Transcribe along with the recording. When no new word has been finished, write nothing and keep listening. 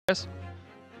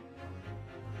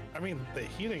I mean, the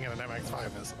heating in an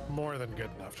MX-5 is more than good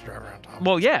enough to drive around top.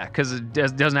 Well, yeah, because it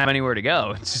doesn't have anywhere to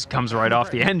go. It just comes right off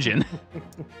the engine.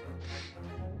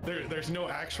 There's no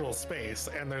actual space,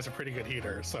 and there's a pretty good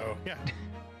heater, so yeah.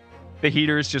 The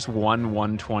heater is just one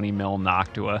 120 mil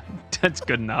Noctua. That's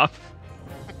good enough.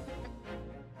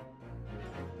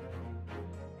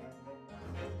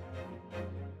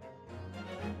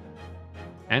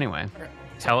 Anyway,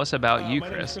 tell us about you, my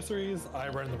name is Chris. Chris Rees. I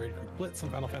run the Raid Group Blitz in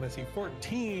Final Fantasy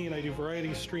XIV. I do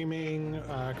variety streaming,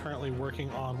 currently working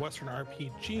on Western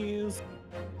RPGs.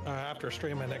 After a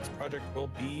stream, my next project will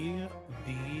be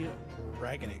the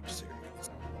Dragon Age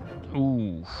series.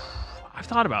 Ooh, I've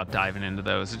thought about diving into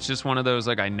those. It's just one of those,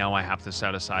 like, I know I have to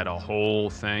set aside a whole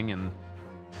thing, and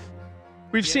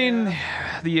we've seen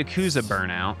the Yakuza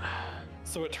burnout.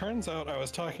 So it turns out I was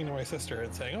talking to my sister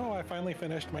and saying, oh, I finally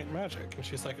finished Might and Magic. And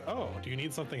she's like, oh, do you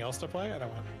need something else to play? And I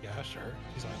went, yeah, sure.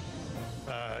 She's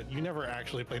like, you never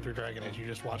actually played through Dragon Age. You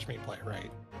just watched me play, right?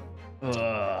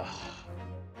 Ugh.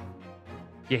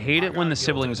 You hate it when the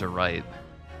siblings are right.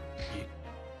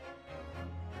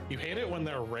 You hate it when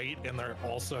they're right and they're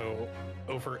also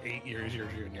over 8 years your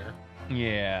junior.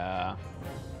 Yeah.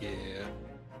 Yeah.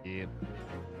 Yep.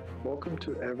 Welcome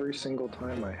to every single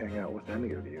time I hang out with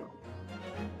any of you.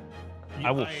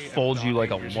 I will fold you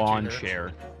like a lawn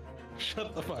chair.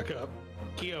 Shut the fuck up.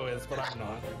 Kyo is, but I'm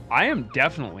not. I am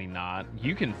definitely not.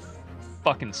 You can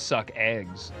fucking suck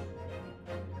eggs.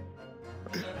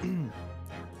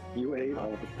 You ate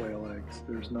all the quail eggs.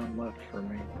 There's none left for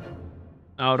me.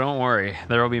 Oh, don't worry.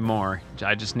 There will be more.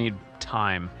 I just need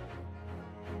time.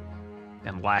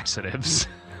 And laxatives.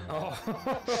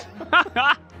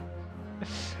 Oh.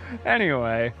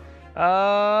 Anyway.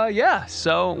 Yeah,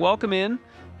 so welcome in.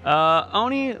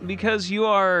 Oni, because you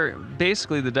are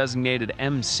basically the designated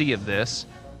MC of this,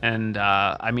 and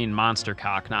I mean Monster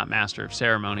Cock, not Master of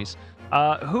Ceremonies,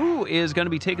 who is going to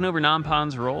be taking over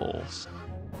Nonpon's roles?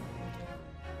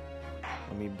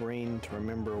 Let me brain to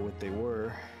remember what they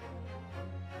were.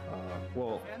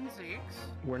 Well,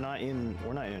 we're not in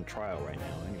a trial right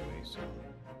now anyway, so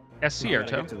Yes,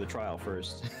 Cierto. get to the trial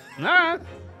first. Alright.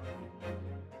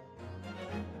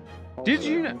 Did Also,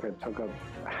 you I think I took up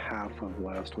half of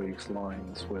last week's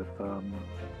lines with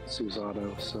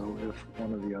Susato, so if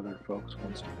one of the other folks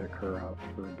wants to pick her up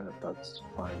for a bit, that's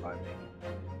fine by me.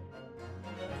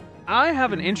 I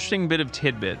have an interesting bit of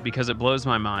tidbit because it blows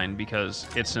my mind because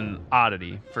it's an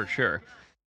oddity for sure.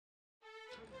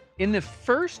 In the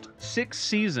first 6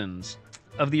 seasons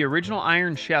of the original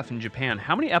Iron Chef in Japan,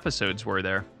 how many episodes were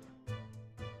there?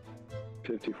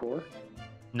 54?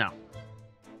 No.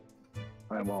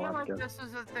 I feel like this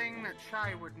is a thing that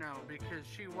Shai would know because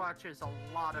she watches a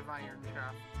lot of Iron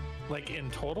Chef. Like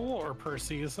in total or per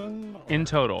season? Or... In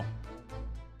total.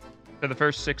 For the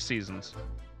first 6 seasons.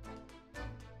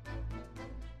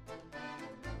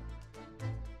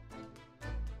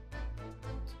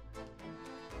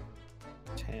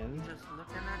 Just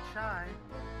looking at Shai.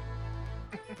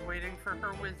 Waiting for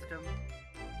her wisdom.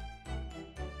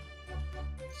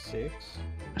 6?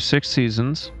 6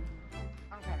 seasons.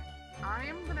 Okay. I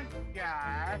am gonna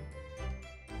guess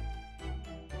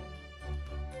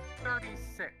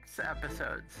 36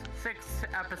 episodes. 6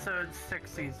 episodes,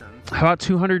 6 seasons. How about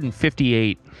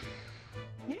 258?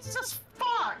 Jesus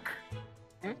fuck!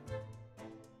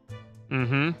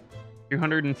 Mm-hmm.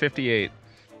 258.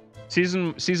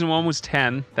 Season 1 was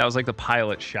 10. That was like the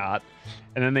pilot shot.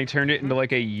 And then they turned it into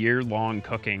like a year-long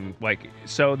cooking. Like,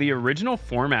 so the original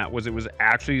format was it was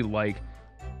actually like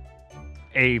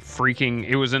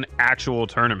it was an actual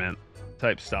tournament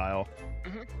type style.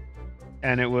 Mm-hmm.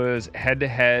 And it was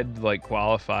head-to-head like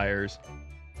qualifiers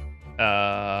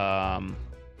that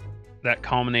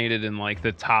culminated in like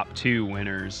the top 2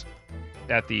 winners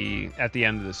at the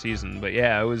end of the season. But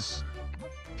yeah, it was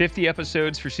 50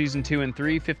 episodes for season 2 and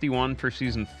 3, 51 for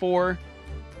season 4.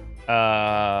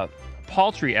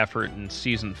 Paltry effort in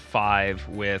season 5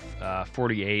 with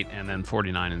 48 and then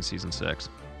 49 in season 6.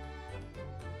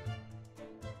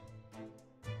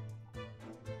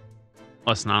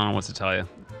 Listen, I don't know what to tell you.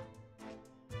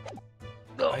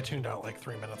 I tuned out like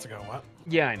 3 minutes ago. What?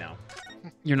 Yeah, I know.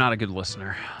 You're not a good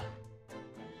listener.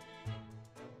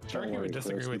 Sharky would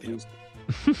disagree with you.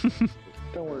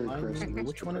 Don't worry, Chris.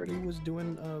 Which one of you was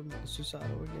doing Susato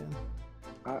again?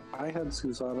 I had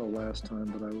Susato last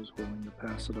time, but I was willing to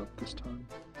pass it up this time.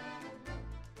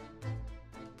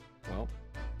 Well,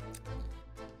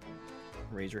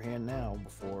 raise your hand now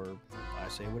before I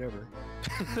say whatever.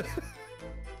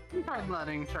 I'm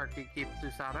letting Sharky keep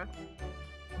Susato.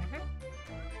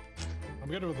 I'm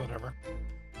good with whatever.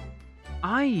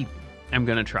 I am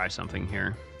going to try something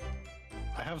here.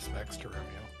 I have specs to review.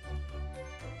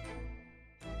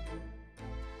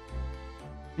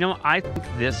 You know, I think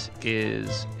this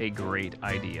is a great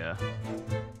idea.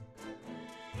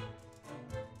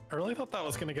 I really thought that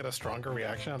was going to get a stronger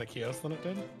reaction out of Kios than it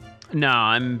did. No,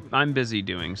 I'm busy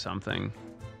doing something.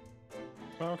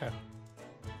 Oh, okay.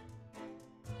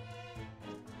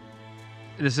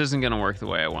 This isn't going to work the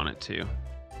way I want it to.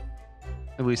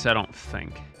 At least I don't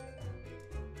think.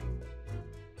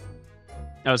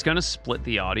 I was going to split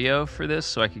the audio for this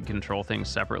so I could control things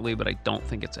separately, but I don't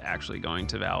think it's actually going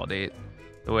to validate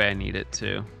the way I need it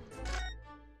to.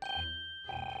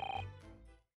 All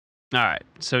right,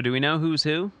 so do we know who's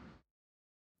who?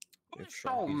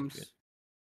 Holmes.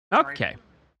 Okay.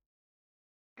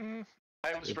 I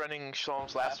was running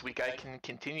Shalom's last week. I can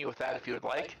continue with that if you would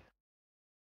like.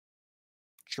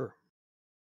 Sure.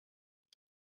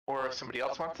 Or if somebody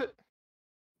else wants it.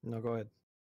 No, go ahead.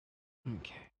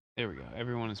 Okay, there we go.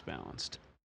 Everyone is balanced.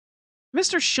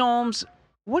 Mr. Sholmes,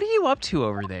 what are you up to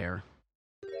over there?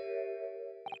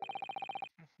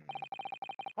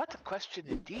 What a question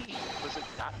indeed. Was it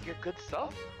not your good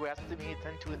self who asked me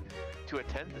to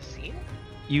attend the scene?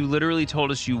 You literally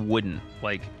told us you wouldn't,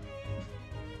 like,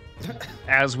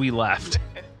 as we left.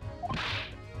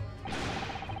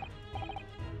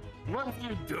 What are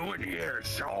you doing here,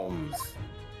 Sholmes?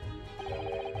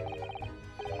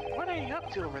 What are you up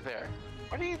to over there?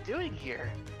 What are you doing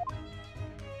here?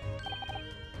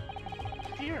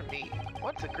 Dear me,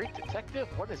 once a great detective,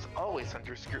 one is always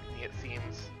under scrutiny, it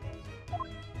seems.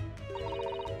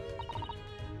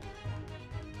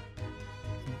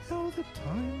 Now the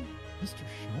time, Mr.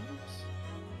 Sholmes?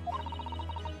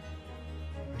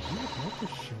 Are you about to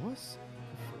show us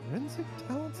the forensic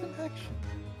talents in action,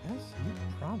 as you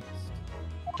promised?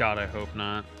 God, I hope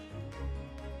not.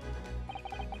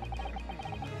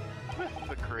 With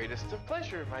the greatest of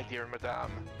pleasure, my dear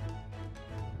madame.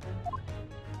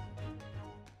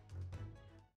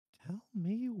 Tell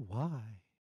me why.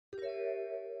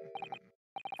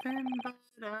 Then but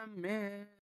a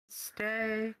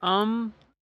mistake.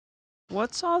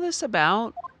 What's all this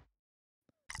about?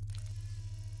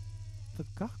 The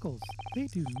goggles, they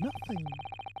do nothing.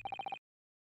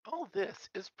 All this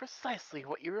is precisely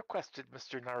what you requested,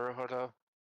 Mr. Naruhodo.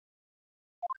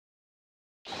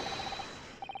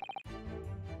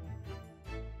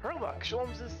 Herlock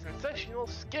Sholmes' sensational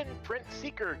skin print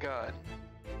seeker gun.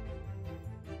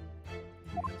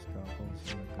 Yes,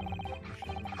 goggles, and a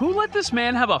gun. Who let this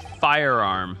man have a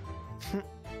firearm?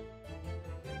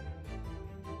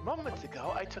 Moments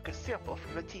ago, I took a sample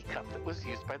from the teacup that was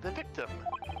used by the victim.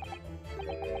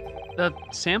 The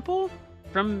sample?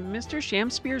 From Mr.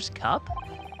 Shamspeare's cup?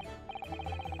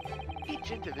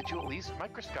 Each individual leaves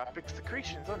microscopic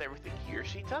secretions on everything he or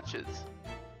she touches.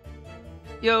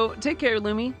 Yo, take care,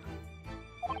 Lumi.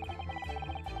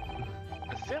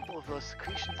 A sample of those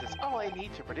secretions is all I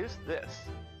need to produce this.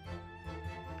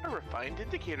 A refined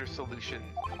indicator solution.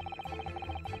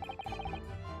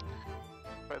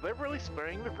 By liberally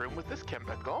spraying the room with this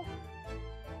chemical,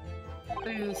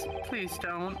 Please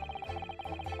don't.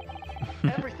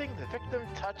 everything the victim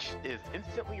touched is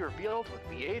instantly revealed with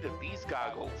the aid of these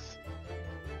goggles.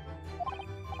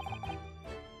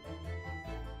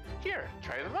 Here,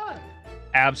 try them on.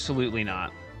 Absolutely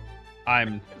not.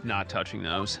 I'm not touching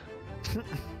those.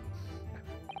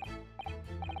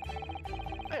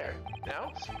 There.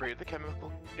 Now, spray the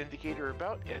chemical indicator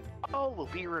about and all will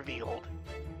be revealed.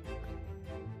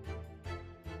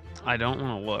 I don't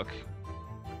want to look.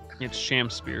 It's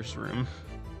Shamspeare's room.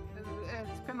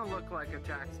 It's gonna look like a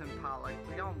Jackson Pollock.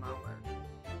 We all know it.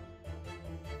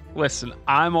 Listen,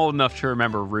 I'm old enough to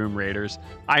remember Room Raiders.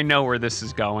 I know where this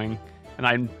is going,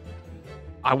 and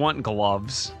I want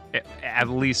gloves. At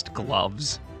least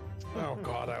gloves. Oh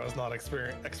god, I was not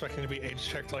expecting to be age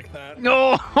checked like that.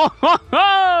 No!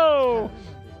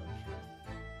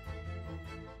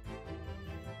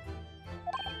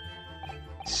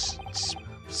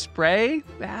 Spray?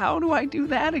 How do I do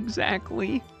that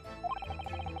exactly?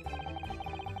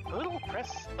 A little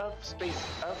press of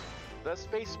the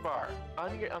space bar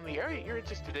on the area you're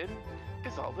interested in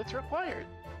is all that's required.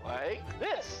 Like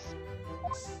this.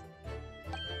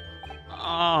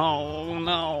 Oh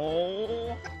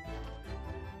no.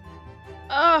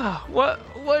 Ah,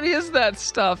 what is that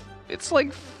stuff? It's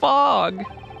like fog.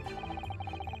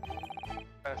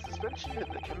 A suspension of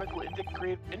the chemical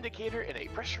indicator in a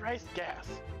pressurized gas.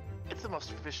 It's the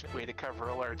most efficient way to cover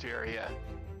a large area.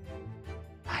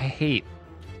 I hate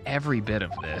every bit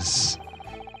of this.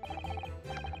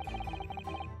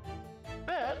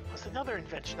 That was another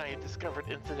invention I had discovered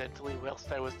incidentally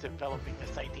whilst I was developing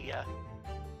this idea.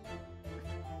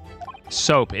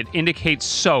 Soap. It indicates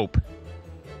soap.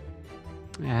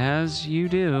 As you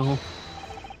do.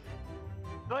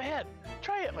 Go ahead,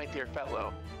 try it, my dear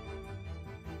fellow.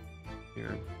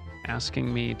 You're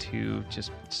asking me to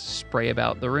just spray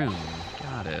about the room.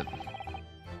 Got it.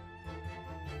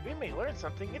 We may learn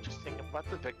something interesting about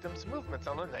the victim's movements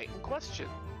on the night in question.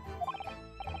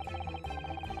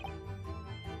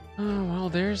 Oh, well,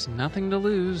 there's nothing to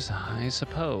lose, I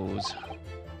suppose.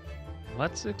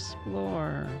 Let's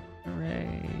explore.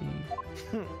 Hooray.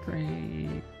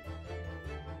 Great.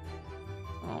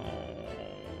 Oh.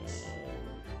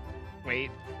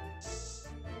 Wait.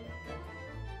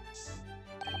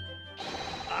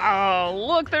 Oh,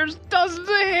 look, there's dozens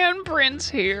of handprints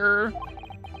here.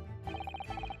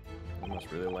 You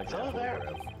must really like So that there,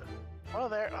 photograph. well,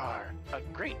 there are a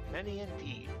great many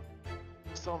indeed.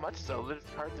 So much so that it's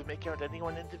hard to make out any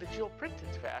one individual print,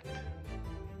 in fact.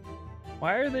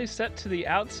 Why are they set to the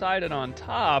outside and on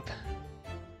top?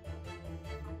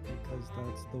 Because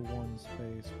that's the one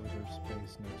space where there's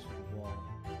space next to the wall.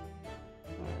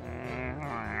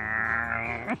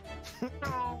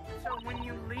 So when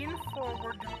you lean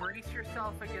forward to brace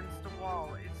yourself against the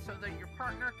wall, it's so that your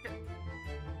partner can.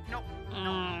 Nope.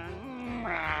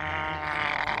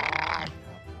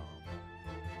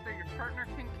 So your partner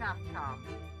can Capcom.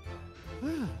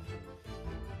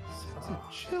 Sends a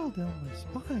chill down my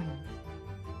spine.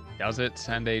 Does it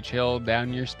send a chill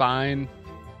down your spine?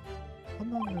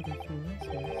 Among other feelings,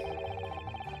 yes.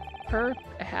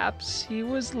 Perhaps he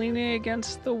was leaning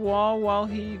against the wall while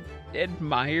he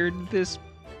admired this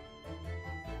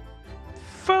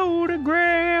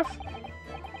photograph.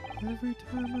 Every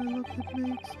time I look, it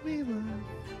makes me laugh.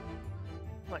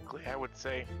 Likely, I would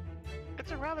say.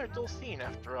 It's a rather dull scene,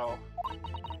 after all.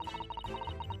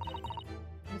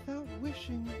 Without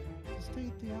wishing to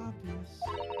state the obvious,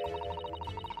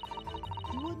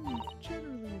 you wouldn't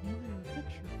generally admire a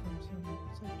picture from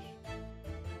such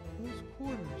close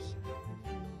quarters, I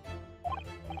feel.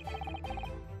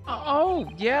 Oh,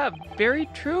 yeah, very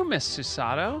true, Miss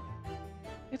Susato.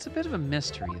 It's a bit of a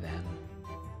mystery then.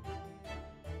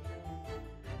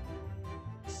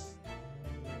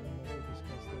 We'll never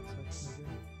discuss that section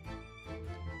again.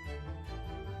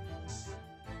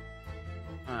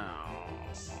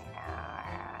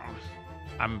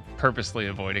 I'm purposely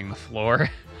avoiding the floor.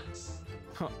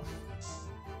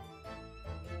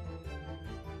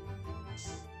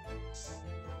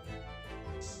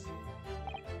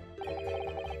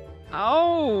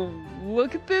 Oh,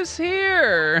 look at this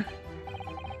here.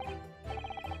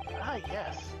 Ah,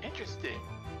 yes, interesting.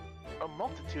 A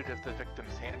multitude of the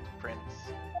victim's handprints.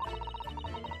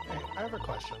 Hey, I have a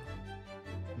question.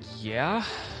 Yeah.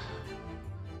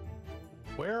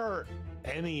 Where are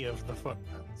any of the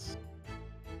footprints?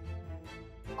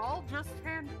 All just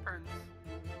handprints.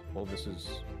 Well, this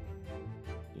is,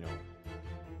 you know,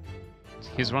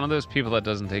 He's one of those people that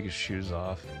doesn't take his shoes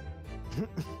off.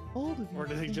 Bold of you Or to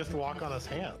does he think just that walk on his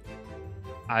hand?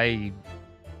 I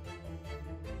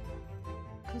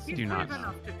this He's do is- not brave know.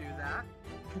 enough to do that.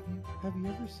 Have you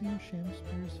ever seen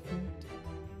Shakespeare's feet?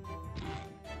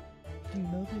 Do you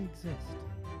know they exist?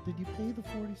 Did you pay the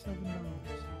 $47?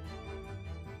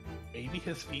 Maybe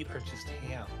his feet are just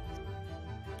hands.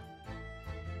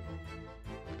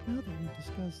 Now that we've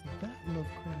discussed that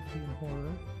Lovecraftian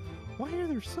horror, why are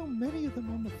there so many of them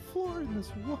on the floor in this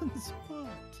one spot?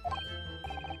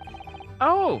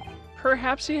 Oh,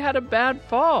 perhaps he had a bad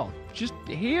fall. Just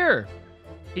here.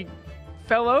 He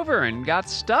fell over and got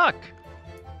stuck.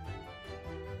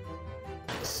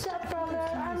 Stepbrother,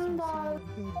 Let's use I'm some lost.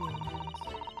 sad buildings.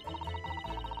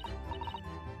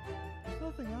 There's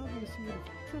nothing obvious you would have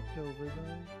tripped over,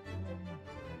 though.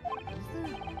 Is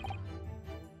there?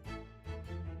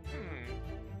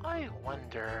 I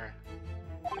wonder.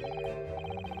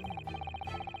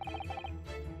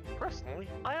 Personally,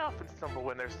 I often stumble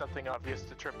when there's something obvious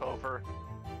to trip over.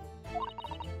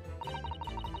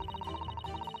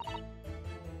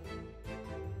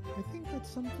 I think that's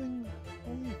something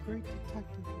only a great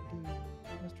detective would do,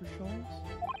 Mr. Scholes.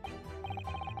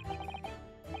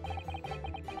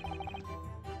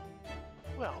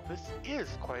 Well, this is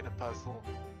quite a puzzle.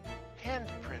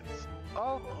 Handprints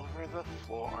all over the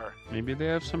floor. Maybe they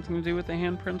have something to do with the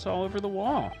handprints all over the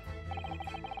wall.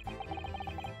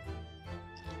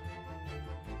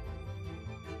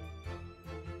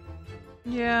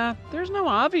 Yeah, there's no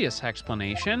obvious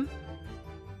explanation.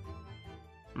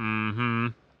 Mm-hmm.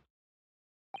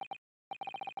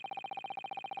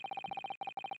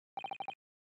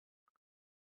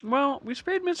 Well, we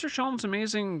sprayed Mr. Sholm's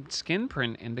amazing skin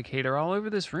print indicator all over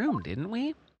this room, didn't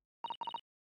we?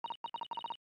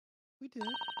 We did,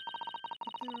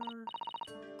 but there are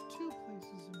two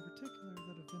places in particular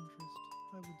that of interest,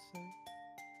 I would say.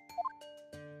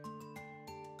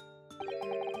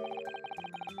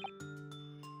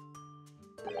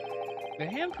 The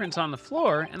handprints on the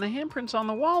floor and the handprints on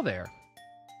the wall there.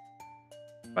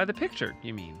 By the picture,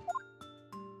 you mean?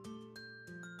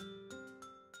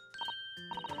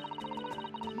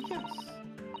 Yes,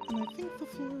 and I think the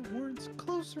floor warrants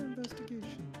closer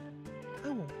investigation. I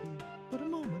won't be but a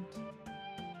moment.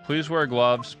 Please wear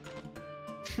gloves.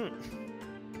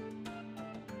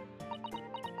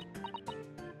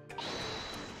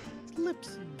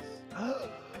 Ellipses.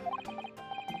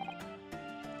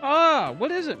 Ah,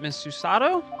 what is it, Miss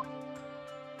Susato?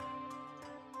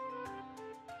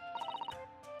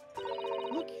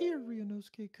 Look here,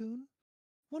 Ryunosuke-kun.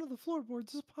 One of the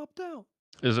floorboards has popped out.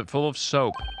 Is it full of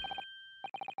soap?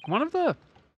 One of the...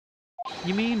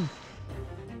 You mean...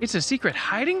 It's a secret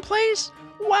hiding place?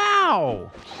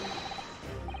 Wow!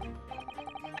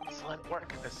 Excellent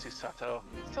work, Miss Susato.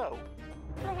 So,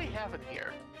 what do we have in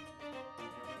here?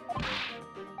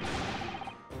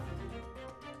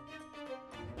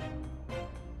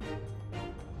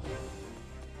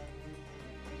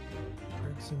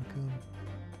 Gregson-kun.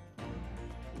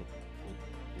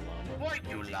 What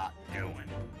you lot doing?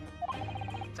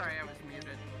 Sorry, I was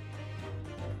muted.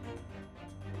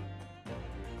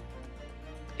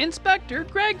 Inspector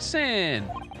Gregson!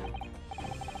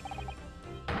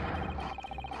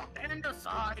 Stand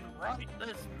aside right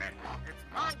this minute. It's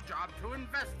my job to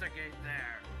investigate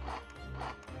there.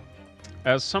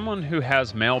 As someone who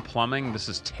has male plumbing, this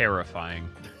is terrifying.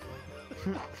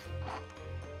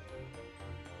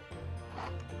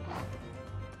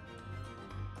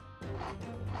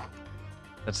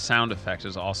 That sound effect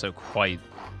is also quite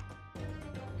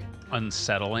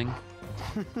unsettling.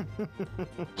 You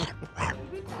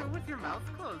be true with your mouth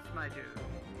closed, my dude.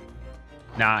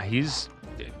 Nah, he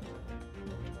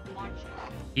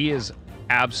is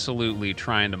absolutely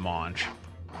trying to munch.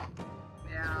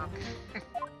 Yeah.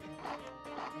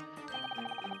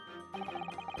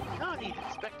 No need,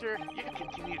 Inspector. You can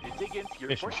continue to dig into your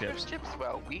Fish and portion of chips. chips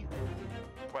while we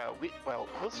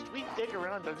dig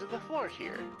around under the floor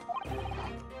here.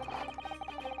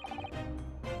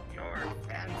 Your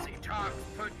fancy talk's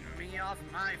putting me off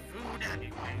my food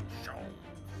anyway, Jones.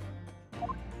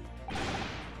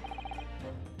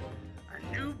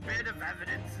 A new bit of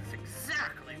evidence is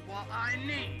exactly what I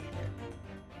need.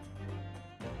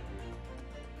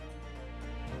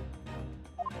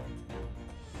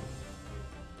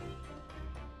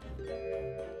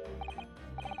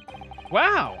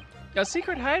 Wow! A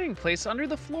secret hiding place under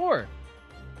the floor.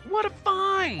 What a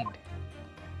find!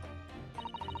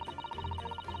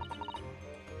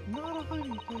 Not a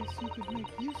hiding place you could make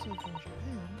use of in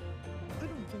Japan. I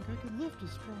don't think I could lift a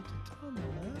straw to ton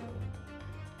of that.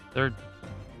 They're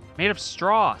made of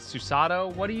straw,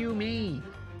 Susato. What do you mean?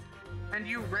 And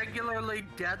you regularly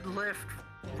deadlift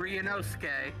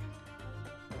Ryunosuke.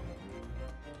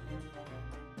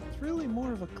 It's really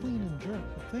more of a clean and jerk,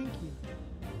 but thank you.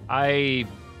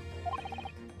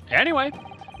 Anyway,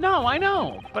 no, I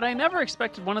know, but I never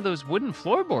expected one of those wooden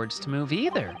floorboards to move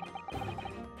either.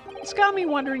 It's got me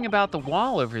wondering about the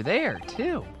wall over there,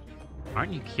 too.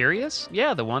 Aren't you curious?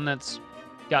 Yeah, the one that's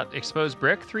got exposed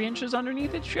brick 3 inches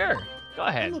underneath it? Sure. Go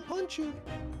ahead. I'm gonna punch you.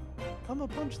 I'm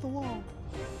gonna punch the wall.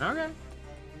 Okay.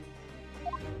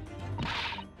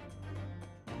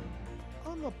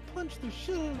 I'm gonna punch the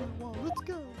shit out of that wall. Let's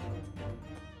go.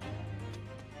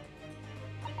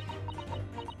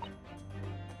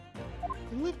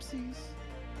 Ellipses.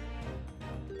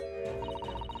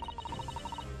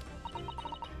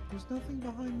 There's nothing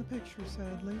behind the picture,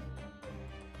 sadly.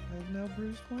 I have now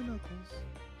bruised my knuckles.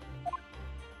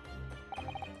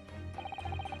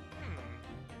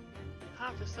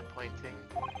 How disappointing.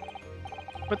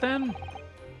 But then,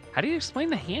 how do you explain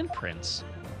the handprints?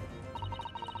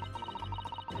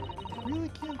 Really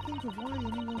can't think of why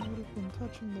anyone would have been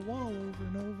touching the wall over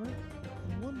and over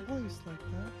in one place like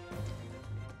that.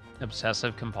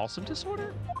 Obsessive compulsive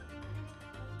disorder?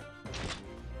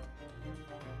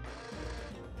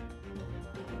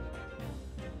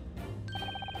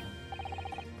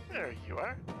 There you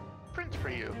are. Print for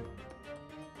you.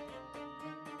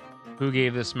 Who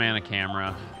gave this man a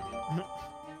camera?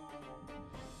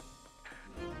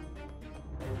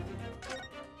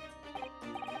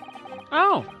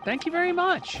 Oh, thank you very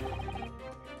much.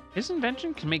 His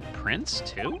invention can make prints,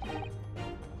 too?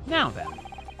 Now then.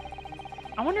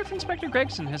 I wonder if Inspector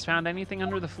Gregson has found anything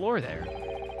under the floor there.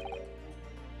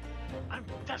 I'm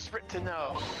desperate to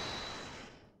know.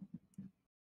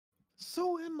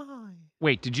 So am I.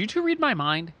 Wait, did you two read my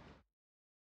mind?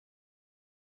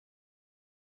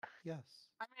 Yes.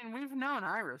 I mean, we've known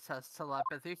Iris has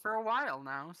telepathy for a while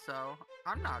now, so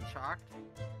I'm not shocked.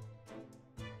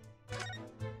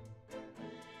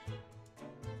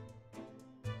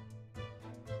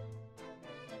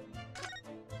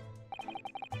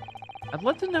 I'd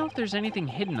love to know if there's anything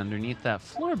hidden underneath that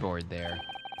floorboard there.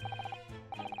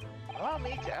 Allow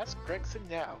me to ask Gregson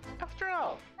now. After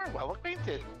all, we're well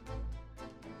acquainted.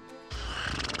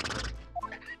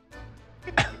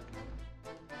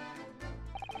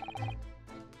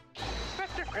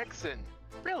 Inspector Gregson,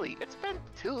 really, it's been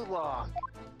too long.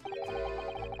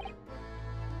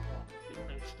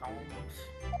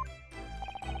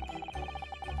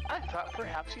 I thought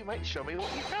perhaps you might show me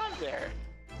what you found there,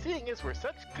 seeing as we're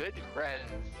such good friends.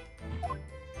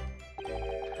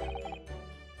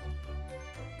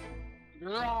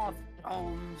 Lost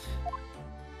stones.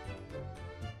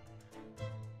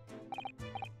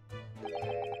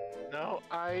 No,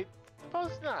 I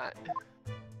suppose not.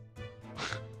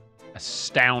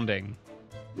 Astounding.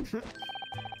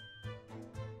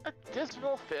 A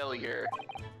dismal failure.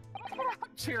 How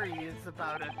cheery he is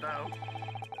about it, though.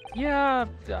 Yeah,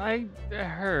 I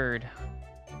heard.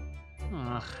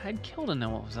 Ugh, I'd kill to know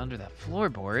what was under that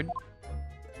floorboard.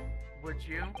 Would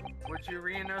you? Would you,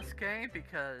 Ryunosuke?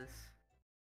 Because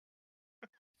I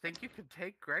think you could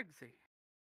take Gregsy.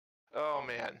 Oh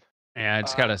man. Yeah, I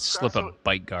just gotta slip a Crosso-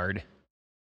 bite guard.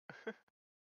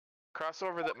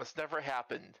 Crossover that must never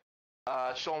happen.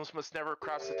 Sholmes must never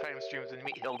cross the time streams and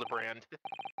meet Hildebrand.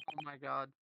 Oh my god.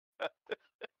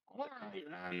 Alright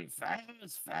then, fair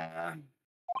is fair.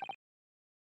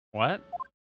 What?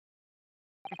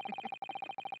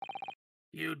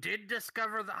 You did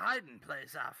discover the hiding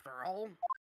place after all.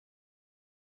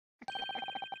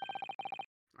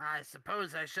 I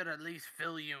suppose I should at least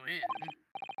fill you in.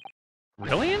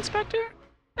 Really, Inspector?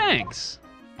 Thanks.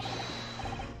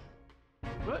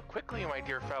 Do it quickly, my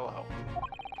dear fellow.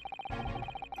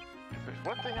 If there's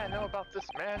one thing I know about this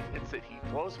man, it's that he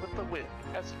blows with the wind,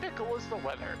 as fickle as the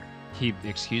weather.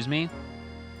 Excuse me?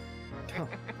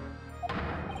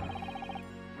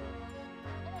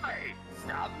 Hey,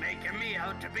 stop making me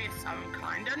out to be some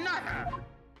kind of nutter.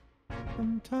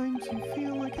 Sometimes you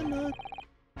feel like a nut.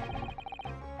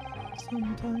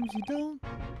 Sometimes you don't.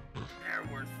 There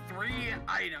were 3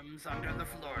 items under the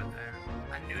floor there.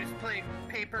 A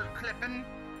newspaper clipping,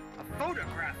 a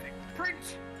photographic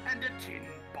print, and a tin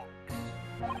box.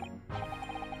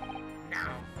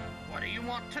 Now, what do you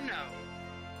want to know?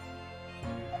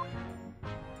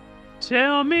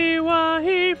 Tell me why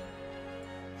he...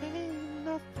 Ain't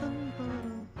nothing but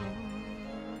a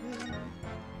heartache.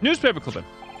 Newspaper clipping.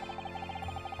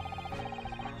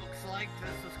 Looks like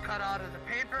this was cut out of the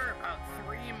paper about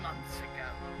 3 months ago.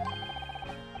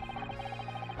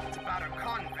 It's about a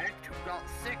convict who got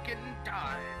sick and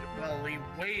died while he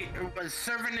was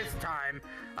serving his time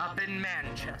up in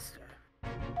Manchester.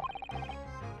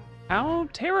 How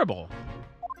terrible.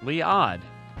 Odd.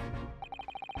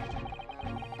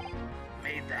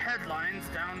 Made the headlines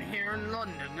down here in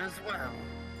London as well.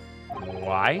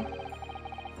 Why?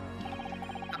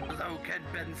 The bloke had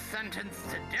been sentenced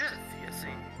to death, you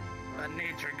see, but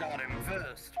nature got him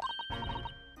first.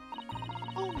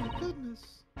 Oh my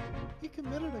goodness. He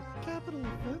committed a capital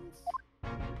offense?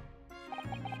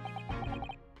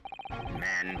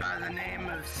 Man by the name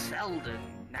of Selden,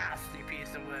 nasty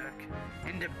piece of work,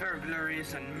 into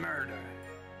burglaries and murder.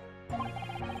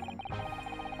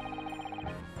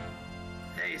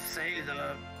 They say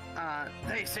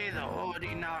the hoard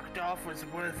he knocked off was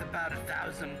worth about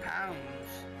 £1,000.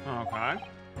 Okay.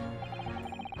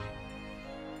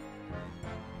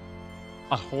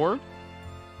 A hoard?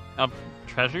 Of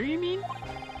treasure, you mean?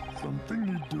 Something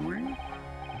you're doing?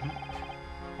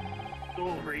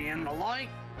 Jewelry and the like,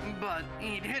 but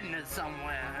he'd hidden it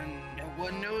somewhere, and no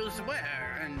one knows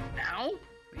where, and now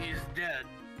he's dead.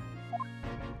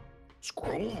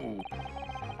 Scroll.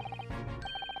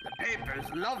 The papers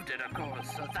loved it, of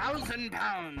course.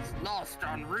 £1,000 lost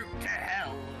en route to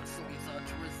hell, or some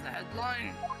such was the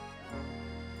headline.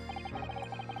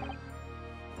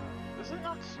 Does it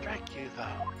not strike you,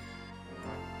 though?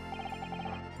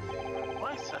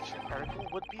 Why such an article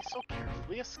would be so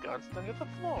carefully ensconced under the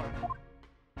floor?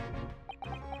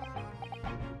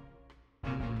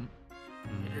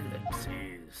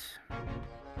 Ellipses.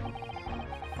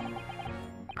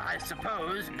 I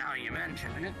suppose, now you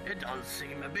mention it, it does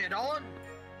seem a bit odd.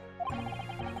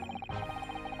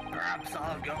 Perhaps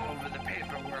I'll go over the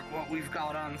paperwork, what we've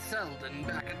got on Selden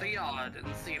back at the yard,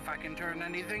 and see if I can turn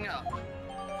anything up.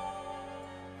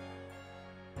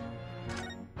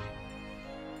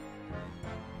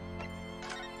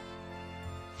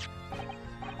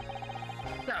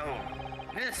 So,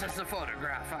 this is the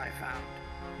photograph I found.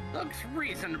 Looks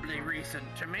reasonably recent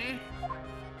to me.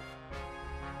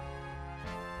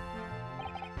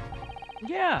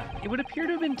 Yeah, it would appear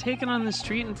to have been taken on the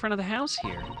street in front of the house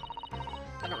here.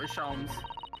 That was Sholmes.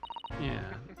 Yeah.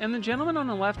 And the gentleman on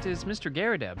the left is Mr.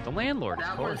 Garadeb, the landlord, of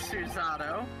That was course.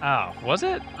 Susato. Oh, was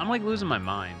it? I'm like losing my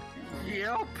mind.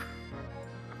 Yep.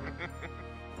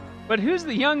 But who's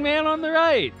the young man on the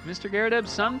right? Mr. Garadeb's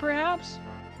son, perhaps?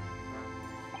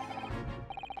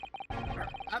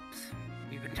 Perhaps.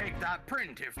 You can take that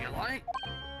print if you like.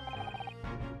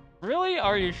 Really?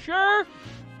 Are you sure?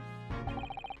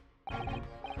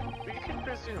 We can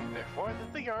presume, therefore,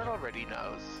 that the Jarl already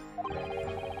knows.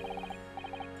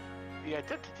 The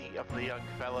identity of the young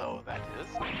fellow, that is.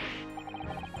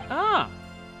 Ah,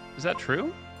 is that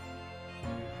true?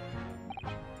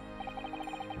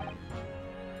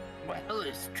 Well,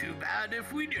 it's too bad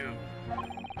if we do.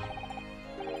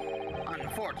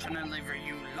 Unfortunately for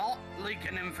you lot,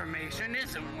 leaking information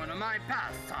isn't one of my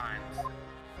pastimes.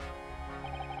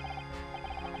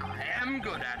 I am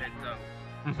good at it, though.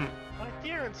 My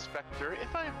dear Inspector,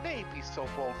 if I may be so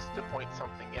bold as to point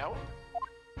something out.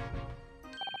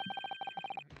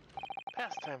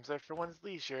 Pastimes are for one's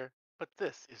leisure, but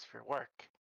this is for work.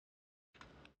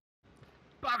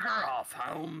 Bugger off,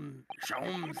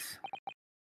 Sholmes.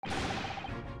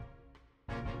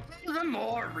 The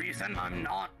more reason I'm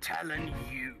not telling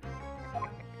you.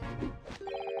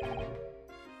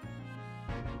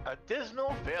 A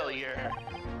dismal failure.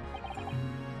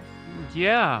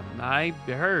 Yeah, I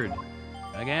heard.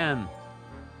 Again.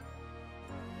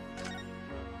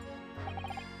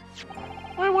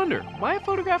 I wonder, why a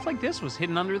photograph like this was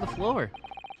hidden under the floor?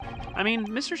 I mean,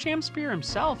 Mr. Shamspear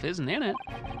himself isn't in it.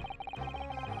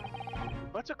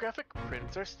 Photographic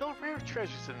prints are still rare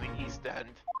treasures in the East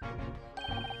End.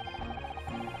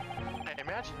 I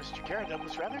imagine Mr. Garadeb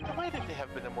was rather delighted to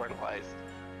have been immortalized.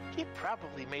 He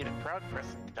probably made a proud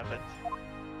present of it.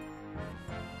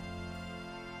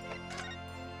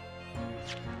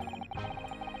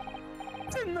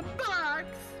 It's in the box!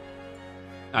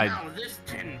 Now this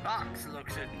tin box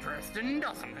looks interesting,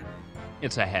 doesn't it?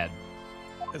 It's a head.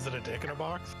 Is it a dick in a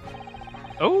box?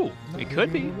 Oh, it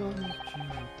could be.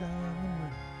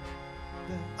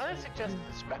 I suggest,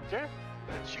 Inspector,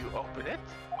 that you open it.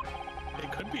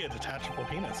 It could be a detachable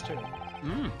penis, too.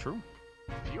 True.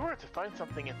 If you were to find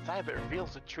something inside that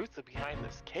reveals the truth behind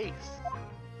this case,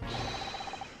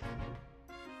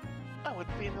 I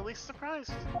wouldn't be in the least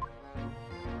surprised.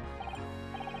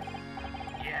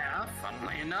 Yeah,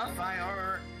 funnily enough,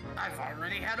 I've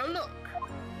already had a look.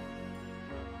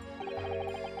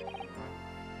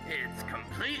 It's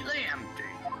completely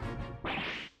empty.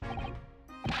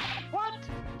 What?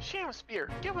 Shamspear,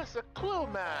 give us a clue,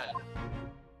 man!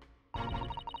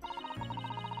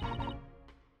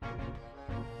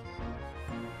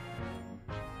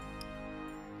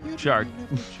 You Shark. didn't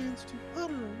have a chance to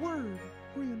utter a word,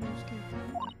 Ryunosuke.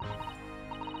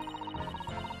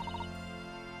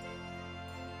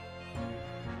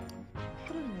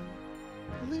 But anyway,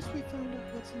 at least we found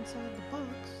out what's inside the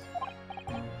box.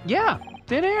 Yeah,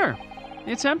 thin air.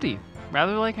 It's empty,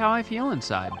 rather like how I feel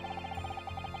inside.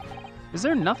 Is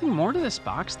there nothing more to this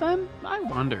box then? I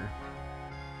wonder.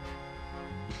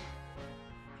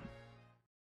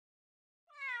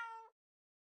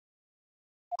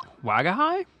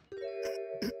 Wagahai?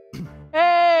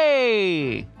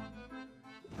 Hey!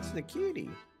 It's the cutie.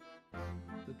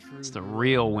 The true It's the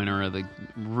real winner of the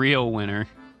real winner.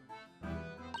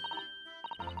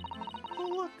 Oh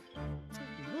look, it's a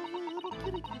lovely little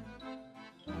kitty cat.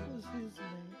 What was his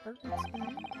name? Or its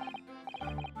name?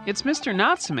 It's Mr.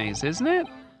 Natsume's, isn't it?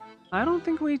 I don't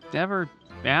think we ever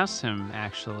asked him,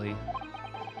 actually.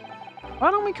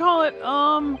 Why don't we call it,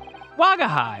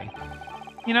 Wagahai?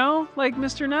 You know, like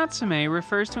Mr. Natsume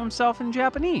refers to himself in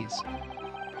Japanese.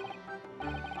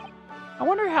 I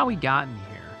wonder how he got in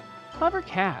here. Clever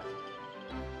cat.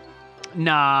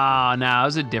 Nah, it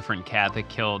was a different cat that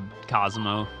killed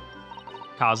Kazuma.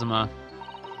 Cosmo.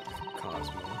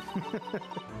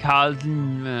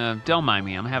 Don't mind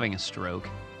me, I'm having a stroke.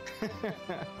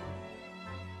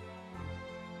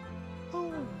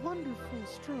 Oh, wonderful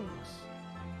strokes.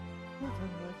 Well then,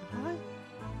 Wagahai,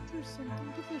 there's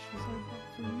something delicious I brought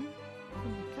for you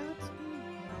from the cat's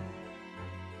meat.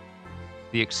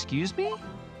 The excuse me?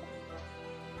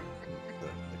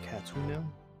 The cats we know?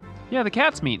 Yeah, the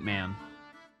cat's meat man.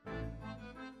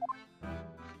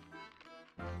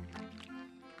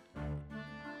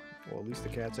 Well, at least the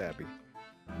cat's happy.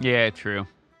 Yeah, true.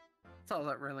 That's all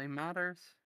that really matters.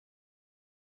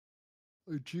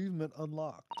 Achievement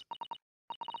unlocked.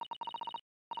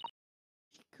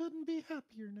 He couldn't be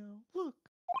happier now. Look.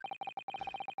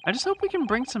 I just hope we can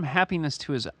bring some happiness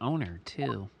to his owner,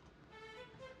 too.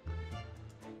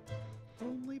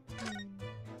 Only pain.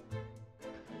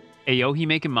 Hey, yo, he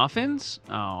making muffins?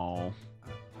 Oh.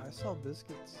 I saw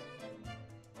biscuits.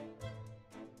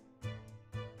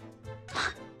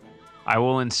 I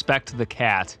will inspect the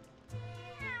cat.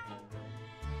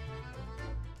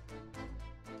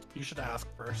 You should ask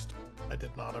first. I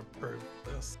did not approve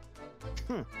this.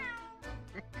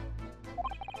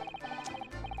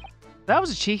 That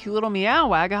was a cheeky little meow,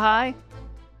 Wagahai.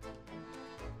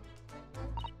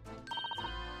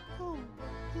 Oh,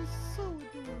 he's so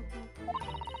adorable.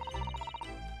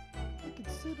 I could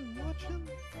sit and watch him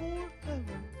forever.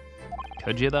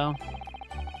 Could you, though?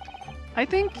 I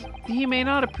think he may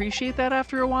not appreciate that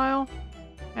after a while,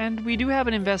 and we do have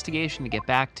an investigation to get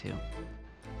back to.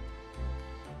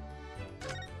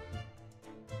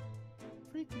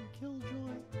 Freaking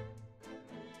killjoy.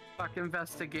 Fuck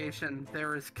investigation.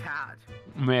 There is cat.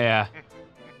 Yeah.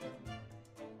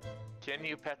 Can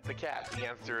you pet the cat? The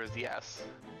answer is yes.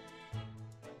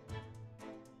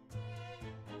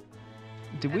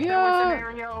 Did And we, there was an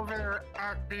area over there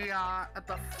at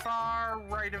the far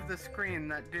right of the screen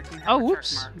that didn't have Oh, a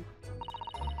whoops. check mark.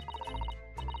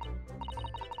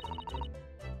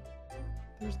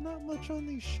 There's not much on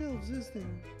these shelves, is there?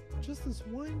 Just this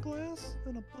wine glass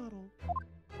and a bottle.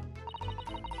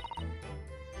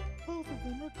 Both of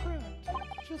them are cracked,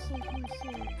 just like my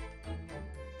soul.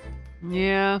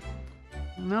 Yeah.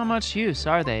 Not much use,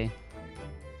 are they?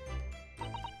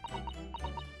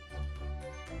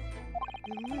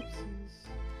 Ellipses.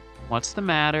 What's the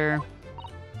matter?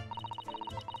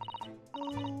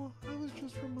 Oh, I was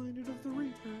just reminded of the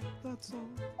Reaper, that's all.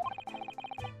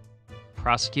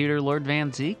 Prosecutor Lord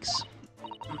Van Zeeks?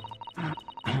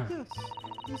 Yes,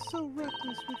 he's so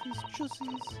reckless with his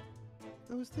chussies.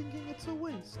 I was thinking it's a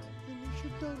waste, and we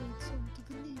should donate some to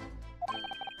the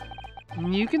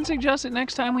needy. You can suggest it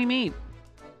next time we meet.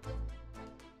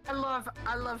 I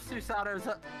love Susato's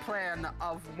plan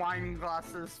of wine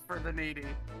glasses for the needy.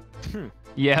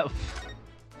 Yep. I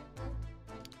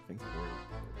think we're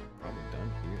probably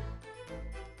done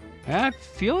here. I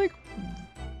feel like...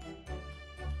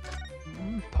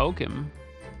 Poke him.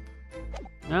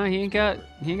 No, he ain't got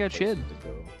shit. Places to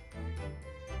go.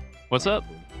 What's up?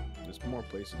 There's more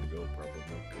places to go probably,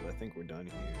 because I think we're done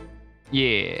here.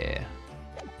 Yeah.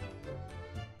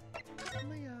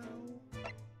 Meow.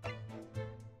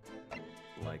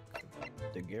 Like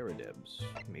the Garadebs.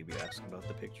 Maybe ask about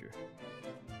the picture.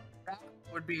 That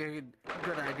would be a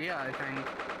good idea, I think.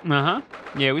 Uh-huh.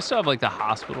 Yeah, we still have like the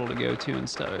hospital to go to and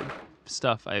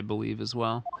stuff, I believe, as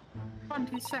well.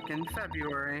 22nd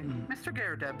February, Mr.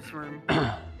 Garadeb's room.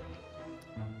 Mr.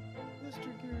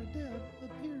 Garadeb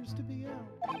appears to be out.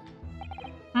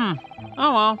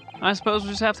 Oh well, I suppose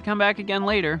we'll just have to come back again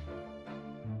later.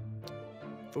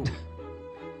 Food.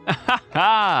 Ha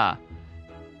ha!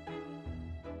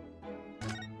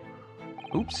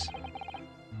 Oops.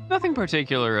 Nothing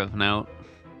particular of note.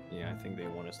 Yeah, I think they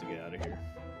want us to get out of here.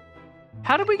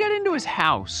 How did we get into his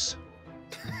house?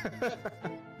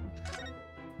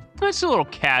 It's a little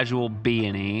casual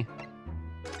B&E.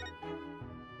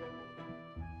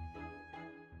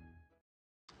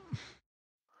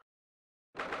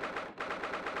 Damn,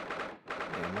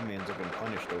 my man's looking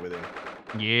punished over there.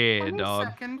 Yeah,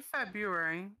 dog. 22nd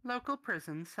February, local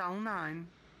prison, cell 9.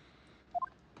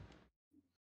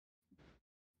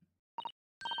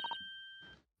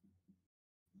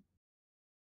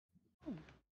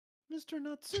 Mr.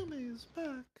 Natsume is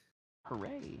back.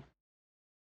 Hooray.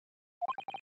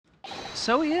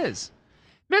 So he is.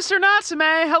 Mr. Natsume,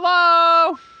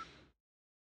 hello!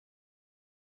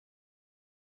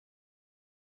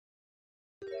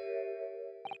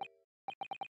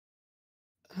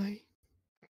 I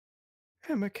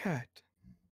am a cat.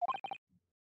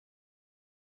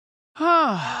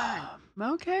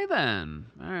 Okay then.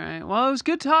 All right. Well, it was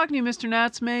good talking to you, Mr.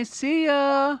 Natsume. See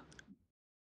ya.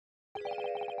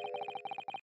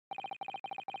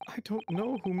 I don't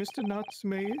know who Mr.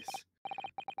 Natsume is,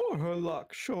 or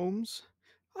Herlock Sholmes.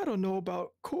 I don't know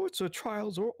about courts or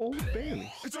trials or Old Baileys.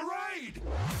 It's a raid!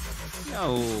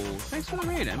 Yo, thanks for the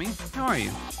raid, Emmy. How are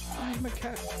you? I'm a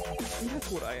cat, and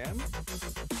that's what I am.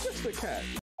 Just a cat.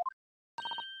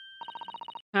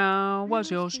 How was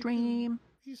your Realistic, stream?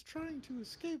 He's trying to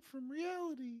escape from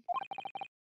reality.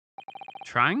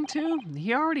 Trying to?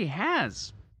 He already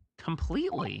has.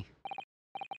 Completely.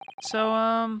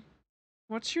 So,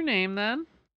 what's your name then?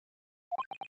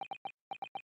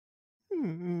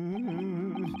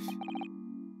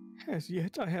 As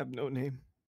yet, I have no name.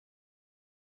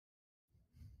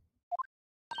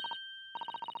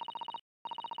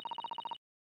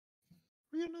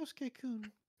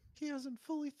 Ryunosuke-kun. He hasn't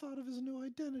fully thought of his new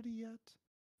identity yet.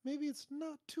 Maybe it's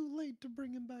not too late to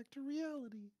bring him back to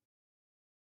reality.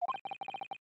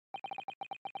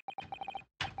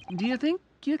 Do you think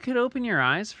you could open your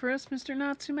eyes for us, Mr.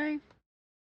 Natsume?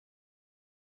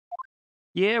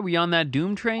 Yeah, we on that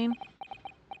Doom train?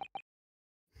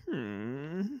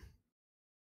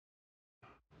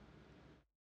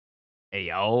 Hey,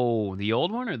 oh, the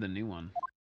old one or the new one?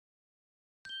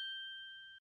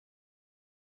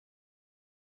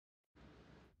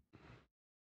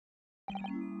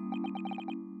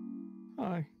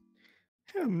 I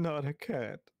am not a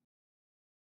cat.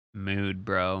 Mood,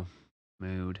 bro.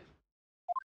 Mood.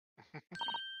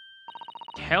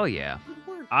 Hell yeah.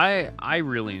 I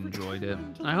really enjoyed it.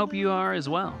 I hope you are as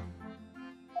well.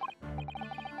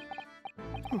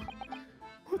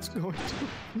 What's going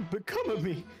to become of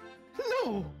me?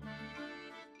 No!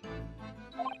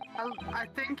 I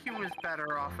think he was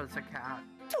better off as a cat.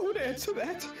 Don't answer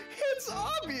that! It's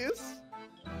obvious!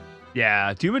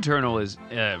 Yeah, Doom Eternal is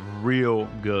real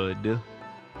good.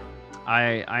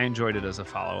 I enjoyed it as a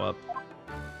follow-up.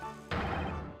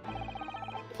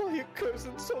 My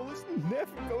accursed soul is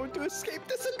never going to escape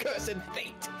this accursed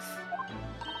fate!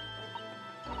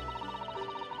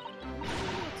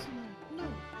 Watson, no.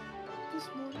 This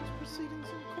morning's proceedings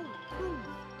in court prove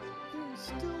there is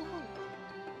still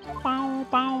hope. Bow,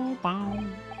 bow, bow.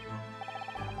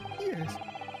 Yes.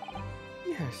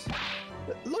 Yes.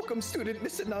 Locum student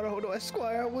Mr. Naruhodo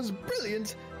Esquire was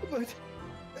brilliant, but...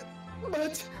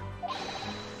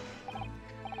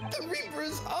 The Reaper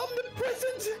is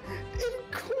omnipresent in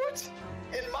court,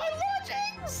 in my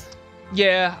lodgings!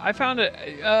 Yeah, I found it.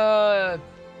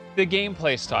 The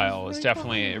gameplay style is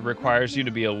definitely, it requires you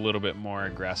to be a little bit more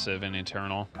aggressive in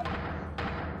Eternal.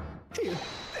 Here,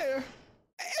 there,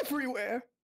 everywhere!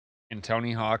 In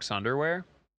Tony Hawk's underwear?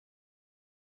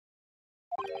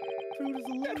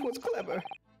 That was clever.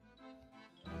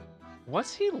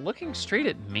 What's he looking straight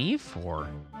at me for?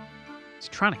 Is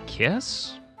he trying to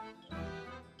kiss?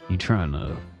 You trying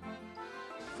to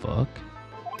fuck?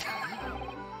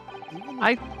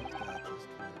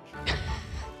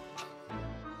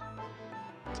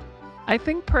 I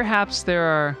think perhaps there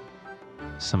are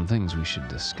some things we should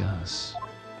discuss.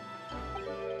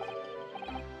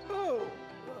 Oh,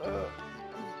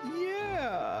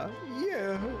 yeah,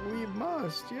 we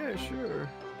must, yeah, sure.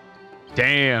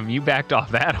 Damn, you backed off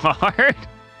that hard.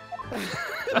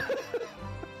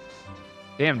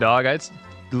 Damn, dog, I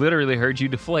literally heard you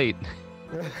deflate.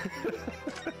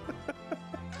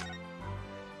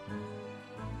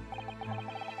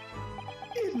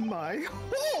 In my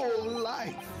whole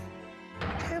life,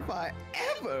 have I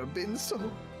ever been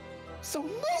so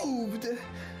moved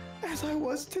as I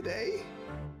was today?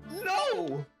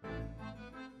 No!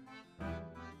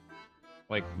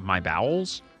 Like, my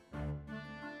bowels?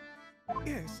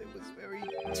 Yes, it was very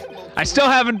tumultuous. I still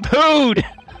haven't pooed!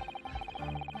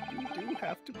 You do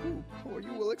have to poop, or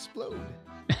you will explode.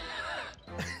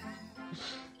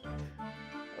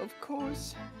 Of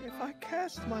course, if I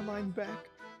cast my mind back,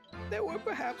 there were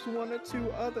perhaps one or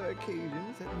two other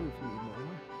occasions that moved me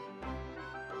more.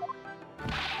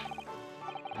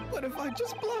 But if I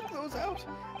just block those out,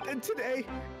 then today,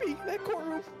 being in that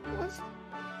courtroom was...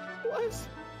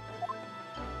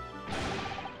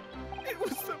 It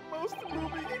was the most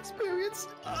moving experience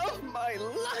of my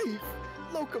life!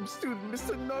 Locum student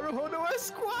Mr. Naruhodo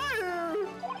Esquire!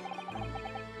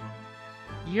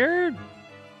 You're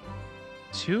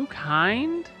too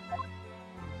kind?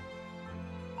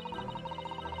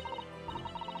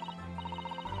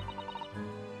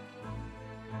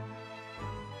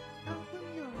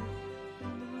 Scotland Yard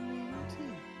found the remaining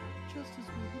tea, just as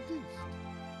we deduced.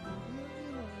 We are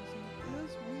analyzing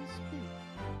as we speak.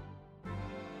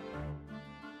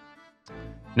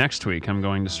 Next week, I'm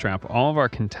going to strap all of our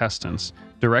contestants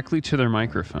directly to their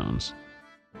microphones.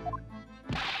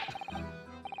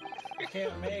 You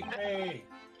can't make me.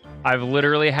 I've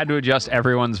literally had to adjust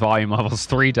everyone's volume levels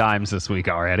 3 times this week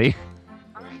already.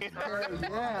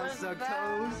 Yeah, suck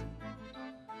toes.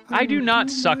 I do not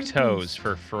suck toes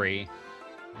for free.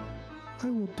 I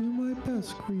will do my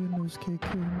best, Koreanosuke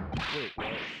King. Wait,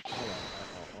 what? Hold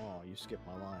on. Oh, you skipped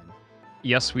my line.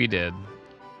 Yes, we did.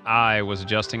 I was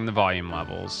adjusting the volume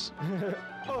levels.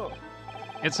 Oh,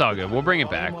 It's all good. We'll bring it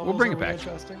back. We'll bring it back.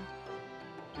 Tell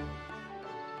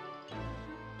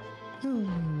me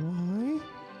why.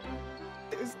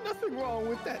 there's nothing wrong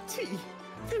with that tea.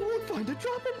 They won't find a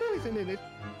drop of poison in it.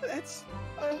 That's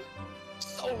a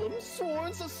solemn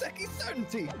sworn Soseki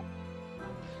certainty.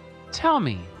 Tell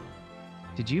me,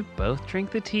 did you both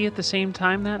drink the tea at the same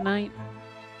time that night?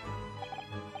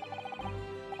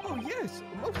 Oh yes,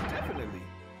 most definitely.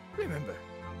 Remember,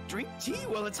 drink tea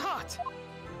while it's hot.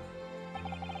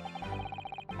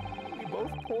 We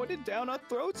both poured it down our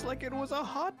throats like it was a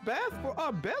hot bath for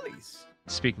our bellies.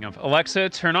 Speaking of, Alexa,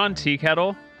 turn on tea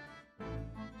kettle.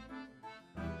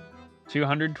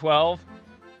 212.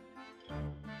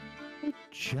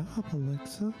 job,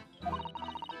 Alexa.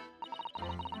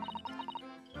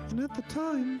 And at the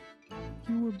time,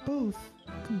 you were both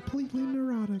completely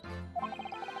neurotic.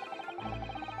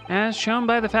 As shown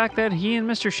by the fact that he and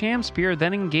Mr. Shamspear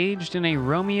then engaged in a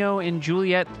Romeo and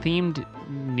Juliet themed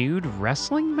nude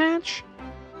wrestling match?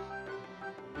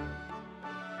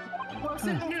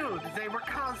 Wasn't nude, they were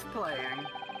cosplaying.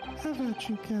 How about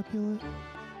you, Capulet?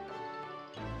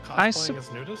 Cosplaying as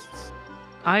nudists?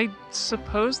 I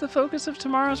suppose the focus of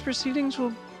tomorrow's proceedings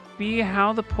will be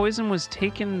how the poison was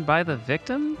taken by the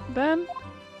victim, then?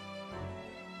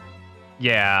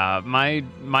 Yeah, my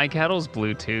kettle's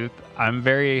Bluetooth. I'm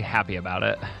very happy about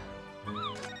it.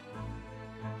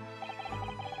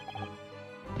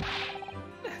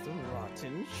 That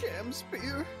rotten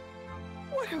Shamspear.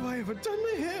 What have I ever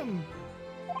done to him?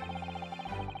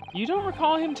 You don't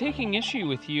recall him taking issue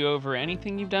with you over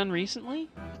anything you've done recently?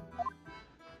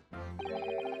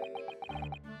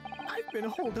 I've been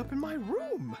holed up in my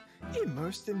room,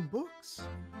 immersed in books.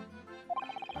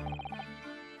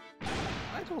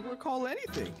 I don't recall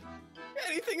anything.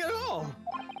 Anything at all.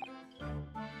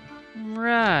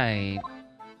 Right.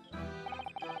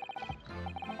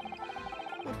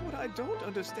 But what I don't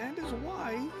understand is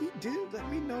why he didn't let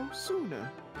me know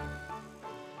sooner.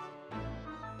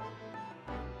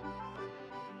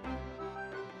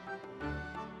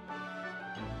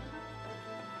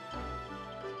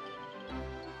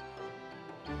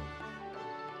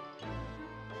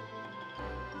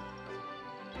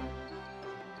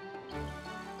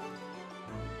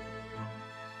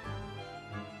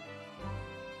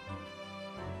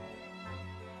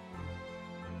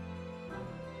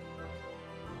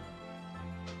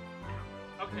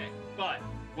 Okay, but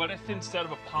what if instead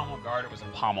of a pommel guard, it was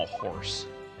a pommel horse?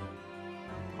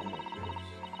 You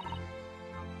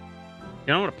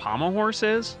know what a pommel horse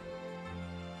is?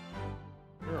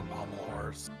 You're a pommel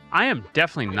horse. I am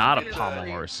definitely not a pommel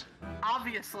horse.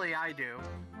 Obviously, I do.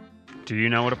 Do you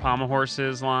know what a pommel horse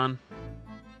is, Lon?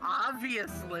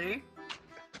 Obviously.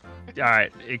 All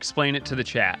right, explain it to the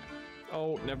chat.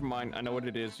 Oh, never mind. I know what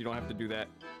it is. You don't have to do that.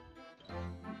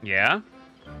 Yeah?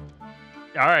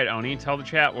 All right, Oni, tell the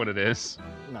chat what it is.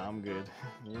 No, I'm good.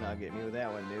 You're not getting me with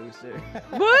that one, dude, sir.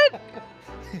 What?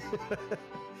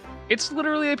 It's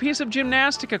literally a piece of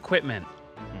gymnastic equipment.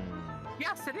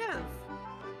 Yes, it is.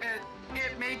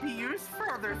 It may be used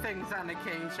for other things on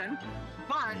occasion,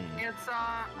 but it's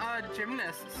a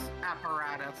gymnast's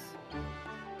apparatus.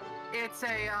 It's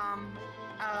a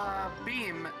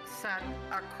beam set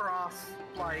across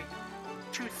like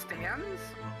 2 stands.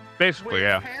 Basically, with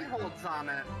yeah. handholds on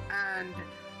it, and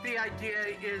the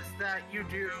idea is that you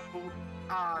do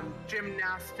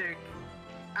gymnastic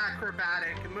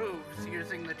acrobatic moves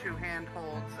using the 2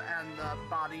 handholds and the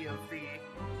body of the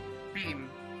beam.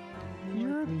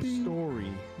 You're a beam.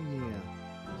 Story. Yeah.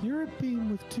 You're a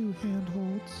beam with 2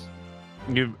 handholds.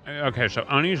 Okay, so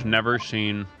Oni's never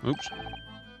seen. Oops.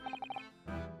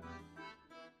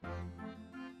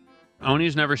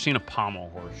 Oni's never seen a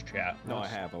pommel horse, chat. No, I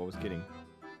have. I was kidding.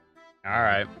 All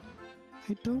right.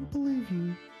 I don't believe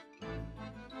you.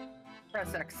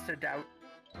 Press X to doubt.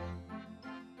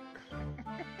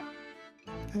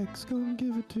 X, gonna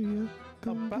give it to you.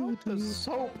 Gonna give About it to the you.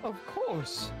 soap, of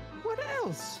course. What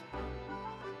else?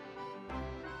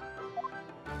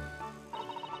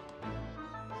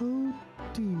 Oh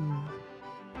dear.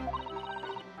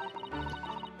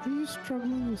 Are you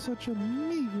struggling with such a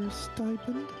meager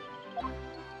stipend?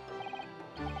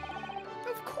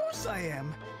 Of course I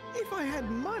am. If I had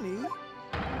money,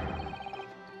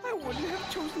 I wouldn't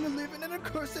have chosen to live in an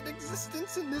accursed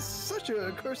existence in this such a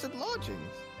accursed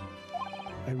lodgings.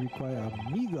 I require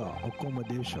meager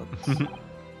accommodations.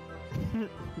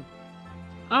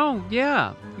 Oh,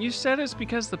 yeah. You said it's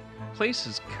because the place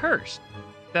is cursed.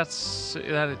 That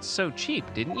it's so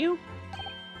cheap, didn't you?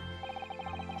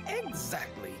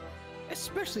 Exactly.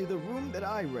 Especially the room that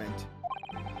I rent.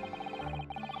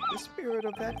 The spirit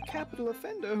of that capital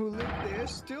offender who lived there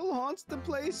still haunts the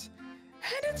place,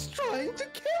 and it's trying to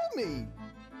kill me.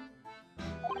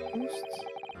 Ghosts?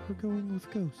 We're going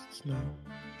with ghosts now.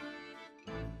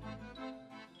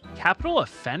 Capital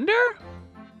offender?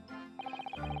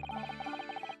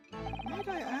 Might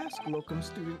I ask, locum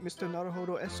student Mr.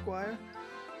 Naruhodo Esquire,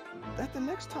 that the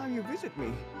next time you visit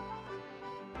me,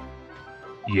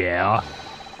 Yeah.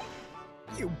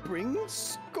 you bring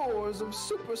scores of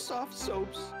super soft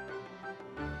soaps?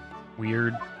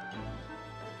 Weird.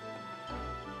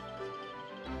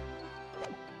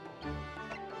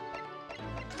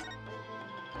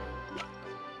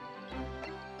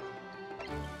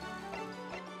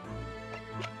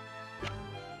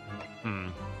 He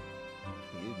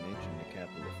did mention the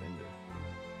capital offender.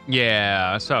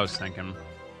 Yeah, that's what I was thinking.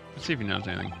 Let's see if he knows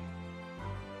anything.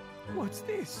 What's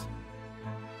this?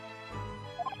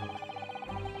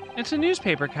 It's a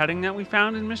newspaper cutting that we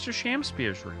found in Mr.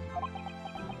 Shamspeare's room.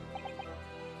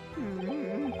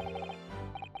 Hmm.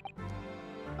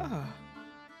 Ah,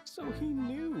 so he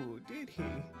knew, did he?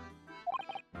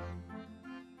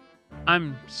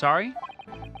 I'm sorry?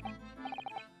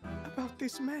 About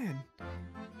this man,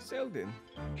 Selden.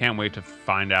 Can't wait to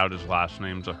find out his last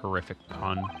name's a horrific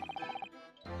pun.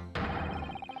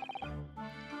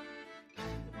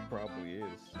 Probably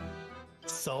is.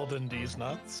 Selden D's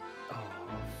nuts. Oh,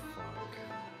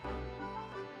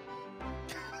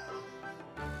 fuck.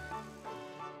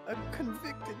 A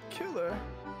convicted killer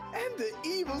and the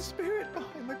evil spirit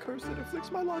behind the curse that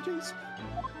afflicts my lodgings.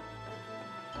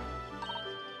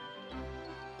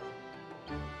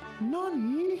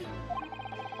 Nani?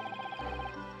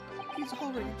 He's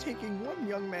already taking one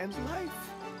young man's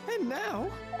life, and now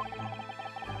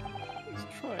he's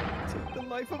trying to take the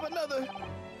life of another.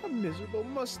 A miserable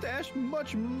mustache,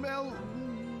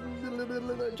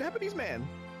 Japanese man.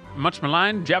 Much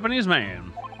maligned Japanese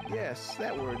man. Yes,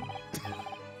 that word.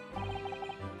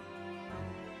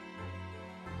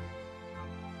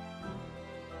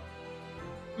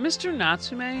 Mr.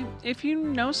 Natsume, if you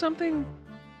know something,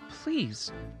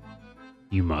 please.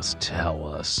 You must tell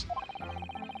us.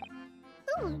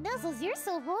 Ooh, Nuzzles, you're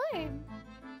so warm.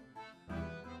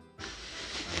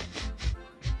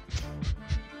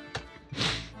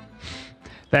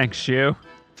 Thanks, Shu.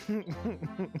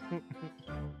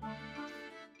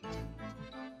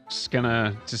 Just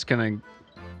gonna,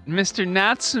 Mr.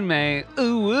 Natsume,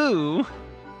 ooh, ooh.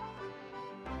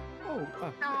 Oh,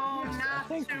 Oh, yes,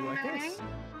 thank you, I Natsume. guess.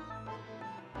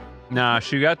 Nah,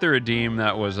 she got the redeem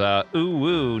that was, ooh,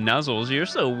 ooh, Nuzzles, you're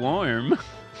so warm.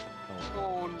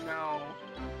 Oh no.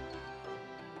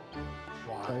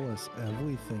 Tell us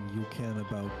everything you can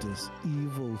about this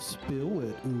evil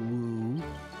spirit, Uru.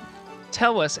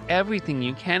 Tell us everything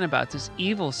you can about this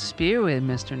evil spirit,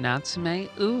 Mr. Natsume,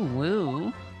 ooh,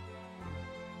 ooh.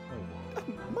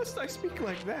 Must I speak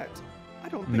like that? I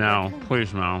don't think I No, can.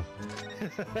 please no.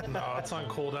 No, it's on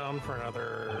cooldown for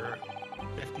another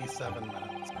 57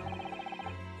 minutes.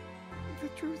 The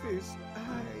truth is,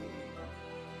 I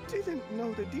didn't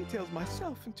know the details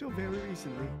myself until very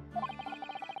recently.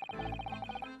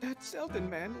 That Selden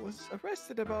man was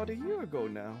arrested about a year ago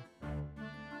now.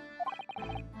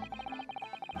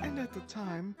 And at the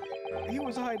time, he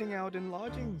was hiding out in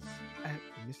lodgings at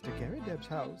Mr. Garadeb's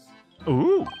house.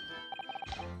 Ooh.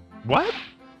 What?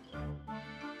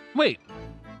 Wait,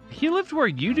 he lived where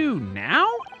you do now?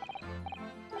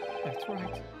 That's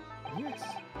right. Yes.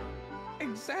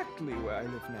 Exactly where I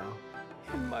live now.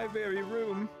 In my very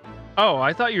room. Oh,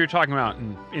 I thought you were talking about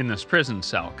in this prison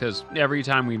cell, because every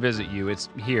time we visit you, it's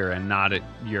here and not at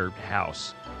your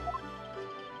house.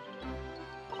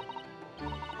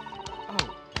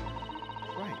 Oh.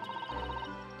 Right.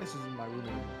 This isn't my room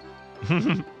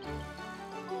anymore.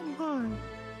 Oh my!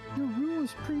 Your room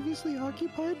was previously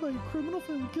occupied by a criminal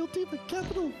found guilty of a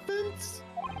capital offense.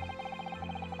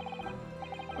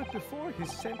 But before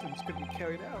his sentence could be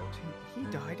carried out, he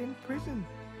died in prison.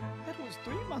 That was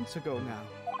 3 months ago now.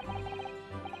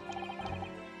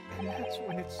 And that's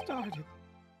when it started.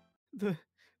 The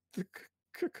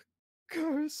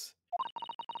curse.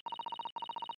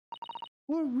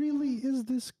 What really is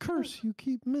this curse you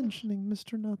keep mentioning,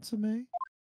 Mr. Natsume?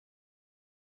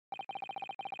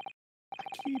 I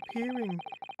keep hearing,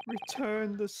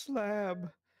 return the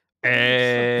slab.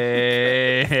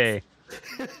 Hey.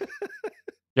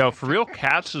 Yo, for real,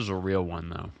 Cats is a real one,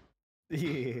 though.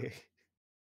 Yeah.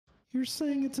 You're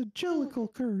saying it's a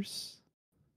jellicle curse.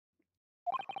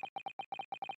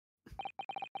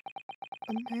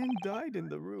 A man died in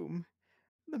the room.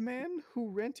 The man who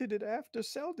rented it after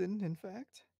Selden, in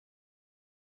fact.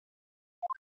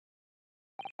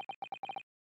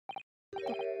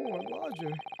 The poor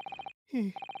lodger.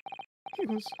 He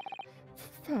was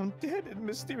found dead in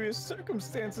mysterious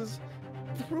circumstances.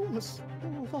 The room was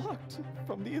locked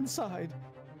from the inside.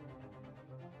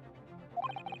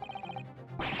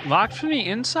 Locked from the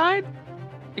inside?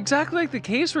 Exactly like the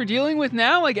case we're dealing with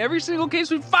now? Like every single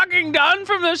case we've fucking done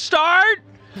from the start?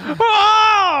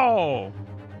 Oh!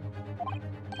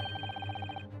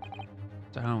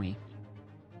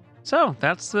 So,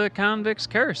 that's the convict's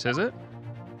curse, is it?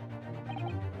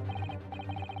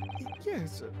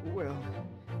 Yes, well,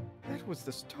 that was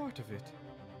the start of it.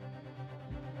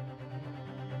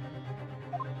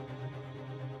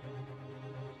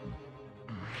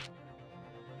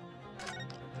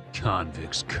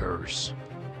 Convict's curse.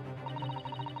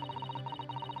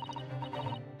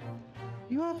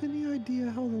 You you have any idea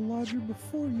how the lodger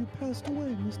before you passed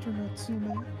away, Mr.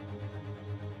 Natsume?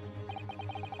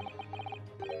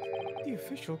 The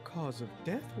official cause of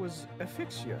death was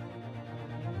asphyxia.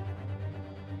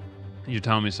 You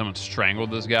telling me someone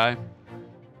strangled this guy?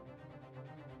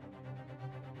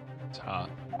 It's hot.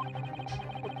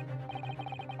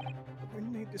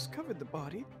 When they discovered the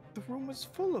body, the room was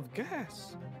full of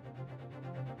gas.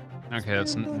 Okay,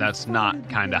 that's not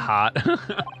kind of hot.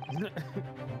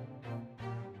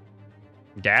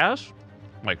 Gas?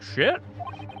 Like shit?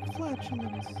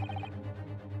 Flatulence.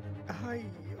 I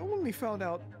only found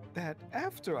out that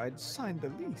after I'd signed the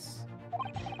lease.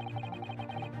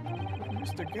 When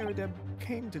Mr. Garadeb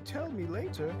came to tell me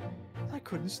later, I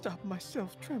couldn't stop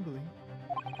myself trembling.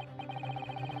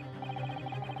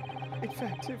 In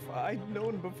fact, if I'd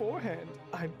known beforehand,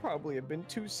 I'd probably have been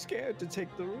too scared to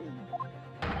take the room.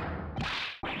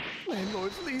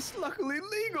 Landlord's lease, luckily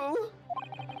legal.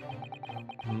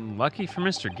 Lucky for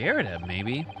Mr. Garadeb,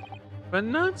 maybe. But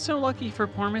not so lucky for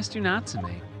poor Mr.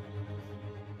 Natsume.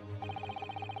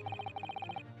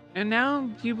 And now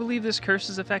you believe this curse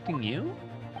is affecting you?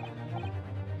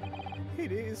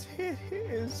 It is.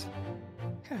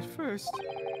 At first,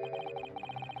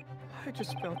 I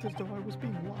just felt as though I was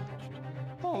being watched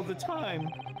all the time.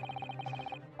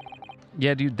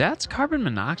 Yeah, dude, that's carbon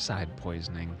monoxide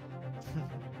poisoning.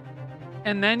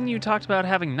 And then you talked about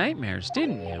having nightmares,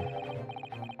 didn't you?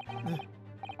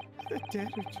 The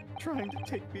dead are trying to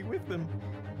take me with them.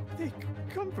 They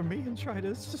come for me and try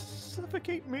to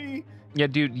suffocate me. Yeah,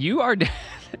 dude, you are dead.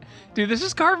 Dude, this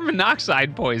is carbon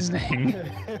monoxide poisoning.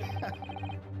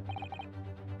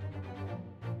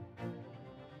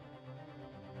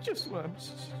 Just when I'm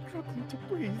struggling to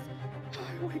breathe,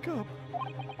 I wake up.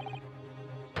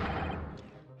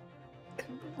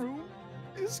 And the room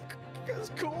is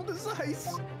as cold as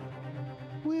ice.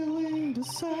 Willing to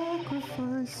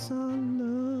sacrifice our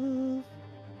love.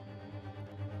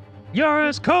 You're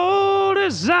as cold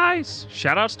as ice.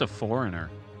 Shoutouts to Foreigner.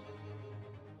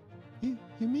 You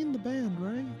mean the band,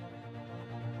 right?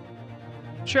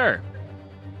 Sure.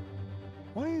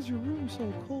 Why is your room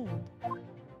so cold?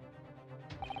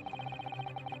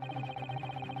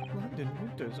 London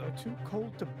winters are too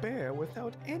cold to bear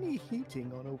without any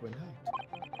heating on overnight.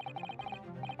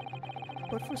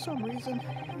 But for some reason,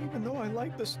 even though I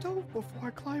light the stove before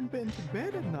I climb into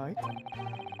bed at night,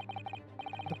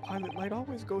 the pilot light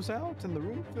always goes out and the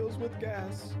room fills with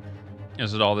gas.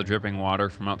 Is it all the dripping water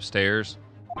from upstairs?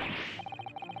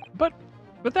 But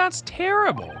that's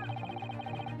terrible.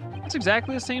 That's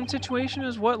exactly the same situation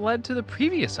as what led to the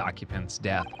previous occupant's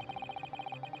death.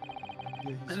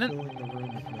 Yeah, he's And then- filling the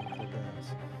room with natural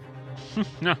gas.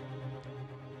 No. And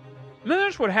then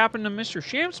there's what happened to Mr.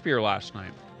 Shamspear last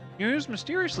night. He was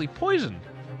mysteriously poisoned.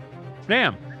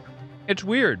 Damn. It's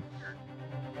weird.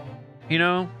 You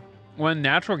know, when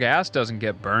natural gas doesn't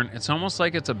get burnt, it's almost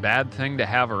like it's a bad thing to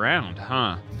have around,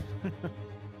 huh?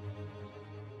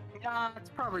 It's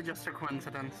probably just a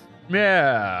coincidence.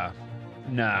 Yeah.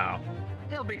 No.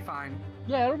 He'll be fine.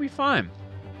 Yeah, it'll be fine.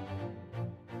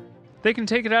 They can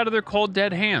take it out of their cold,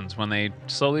 dead hands when they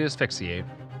slowly asphyxiate.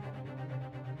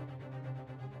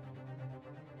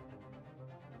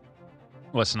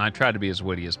 Listen, I try to be as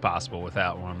witty as possible with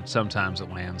that one. Sometimes it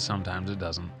lands, sometimes it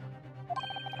doesn't.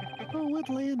 Oh, it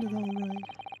landed all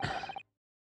right.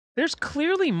 There's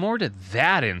clearly more to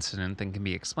that incident than can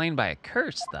be explained by a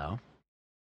curse, though.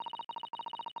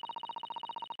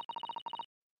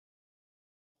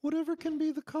 Whatever can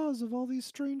be the cause of all these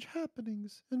strange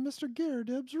happenings in Mr.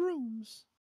 Garadeb's rooms?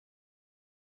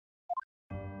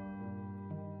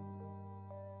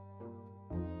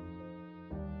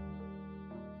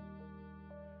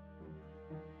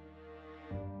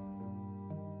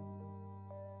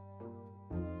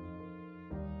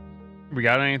 We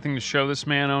got anything to show this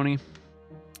man, Oni?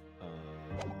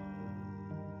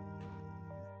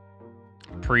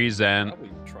 Present.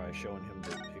 Probably try showing him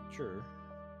the picture,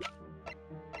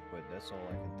 but that's all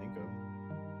I can think of.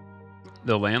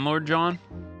 The landlord, John?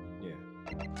 Yeah.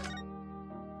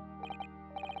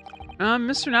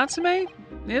 Mr. Natsume?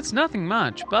 It's nothing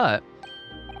much, but...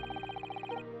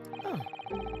 Oh,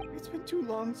 it's been too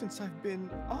long since I've been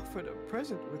offered a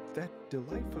present with that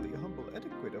delightfully humble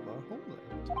etiquette of our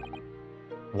homeland.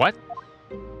 What?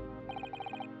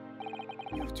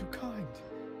 You're too kind.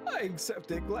 I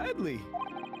accept it gladly.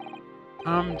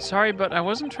 Sorry, but I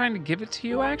wasn't trying to give it to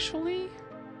you, actually.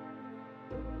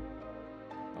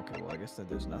 Okay, well, I guess that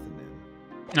there's nothing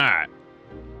then. Alright.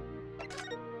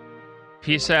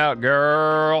 Peace out,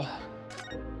 girl.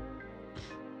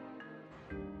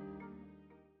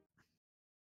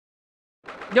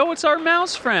 Yo, it's our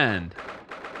mouse friend.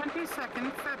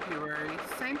 22nd February,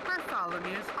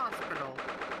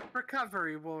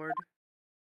 recovery ward.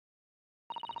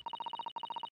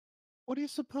 What do you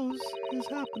suppose is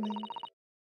happening?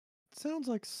 It sounds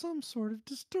like some sort of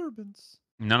disturbance.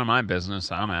 None of my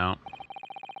business. I'm out.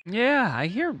 Yeah, I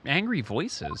hear angry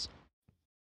voices.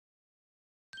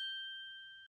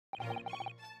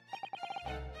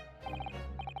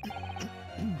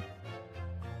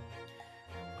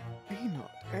 Be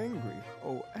not angry,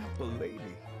 O apple lady.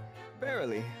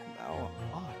 Verily, thou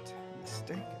art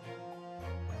mistaken.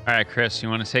 All right, Chris, you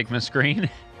want to take Miss Green?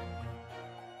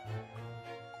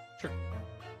 Sure.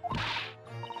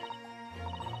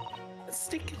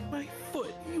 Sticking my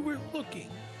foot. You were looking.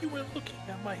 You were looking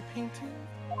at my painting.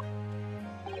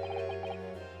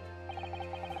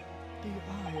 The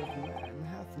eye of man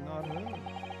hath not heard,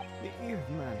 the ear of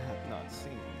man hath not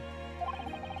seen.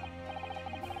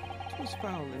 'Twas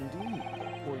foul indeed,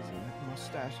 the poison that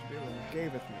mustached villain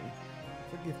gaveth me.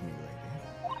 Forgive me,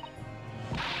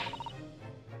 lady.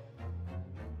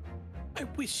 I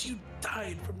wish you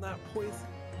died from that poison.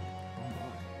 Oh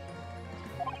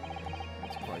my.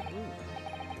 That's quite rude.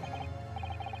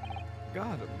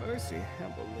 God of mercy,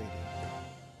 humble lady.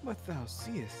 But thou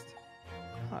seest,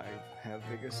 I have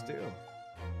vigor still.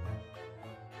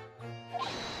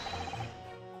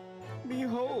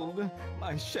 Behold,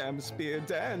 my sham spear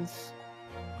dance.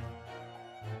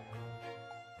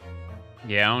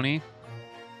 Yeah, Oni?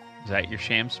 Is that your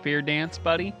sham spear dance,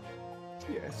 buddy?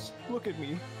 Yes, look at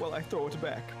me while I throw it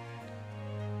back.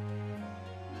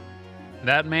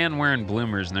 That man wearing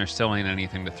bloomers and there still ain't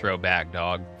anything to throw back,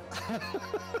 dog.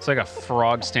 It's like a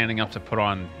frog standing up to put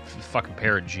on a fucking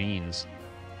pair of jeans.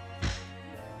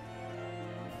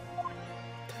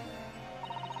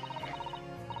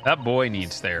 That boy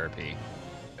needs therapy.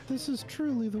 This is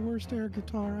truly the worst air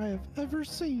guitar I have ever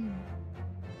seen.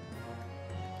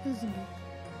 Isn't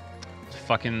it?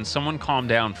 Fucking someone calm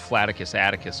down Flaticus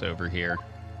Atticus over here.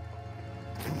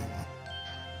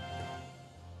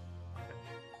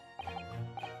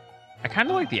 I kind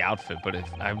of like the outfit, but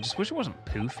I just wish it wasn't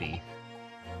poofy.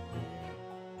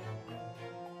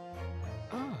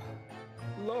 Ah,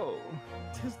 lo,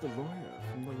 'tis the lawyer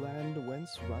from the land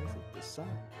whence riseth the sun.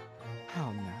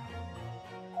 How now?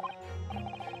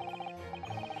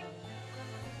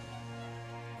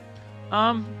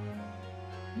 What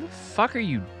the fuck are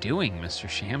you doing, Mr.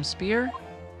 Shamspear?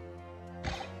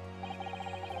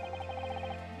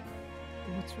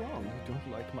 What's wrong? You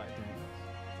don't like my dance?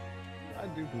 I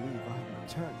do believe I've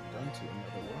returned unto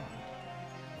another world.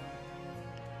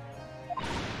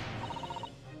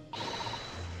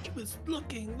 He was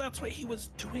looking. That's what he was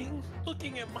doing.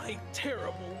 Looking at my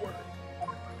terrible work.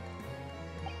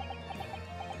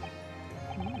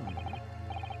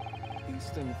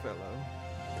 Eastern fellow,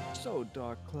 so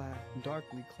darkly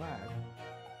clad.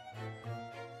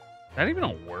 Is that even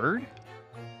a word?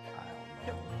 I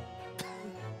don't know.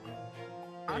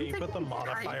 Yeah, I'm you put the thinking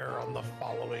modifier on the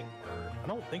following word. I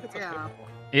don't think it's a Yeah. typo.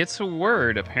 It's a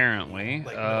word, apparently.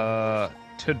 Like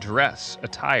To dress,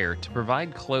 attire, to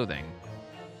provide clothing.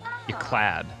 You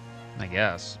clad, I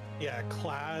guess. Yeah,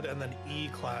 clad and then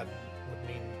e-clad would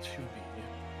mean to be.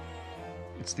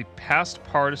 It's the past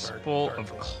participle Dark- of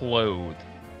darkly. clothed.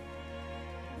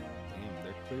 Damn,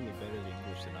 they're clearly better at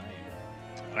English than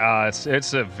I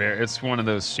am. It's one of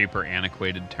those super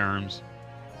antiquated terms.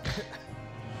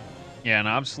 Yeah, an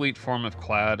obsolete form of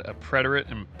clad, a preterite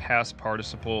and past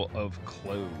participle of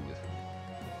clothed.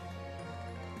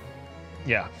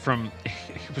 Yeah, from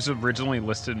it was originally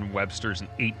listed in Webster's in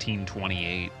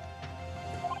 1828.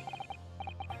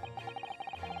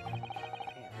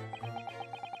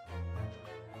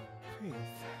 Faith,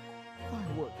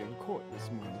 thy work in court this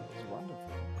morning was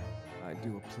wonderful. I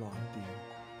do applaud thee.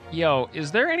 Yo,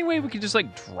 is there any way we could just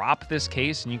like drop this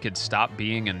case and you could stop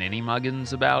being a ninny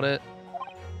muggins about it?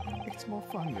 It's more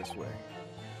fun this way.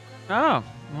 Oh,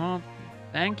 well,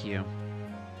 thank you.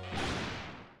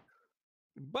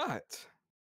 But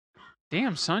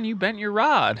Damn, son, you bent your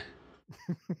rod.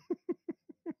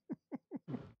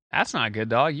 That's not good,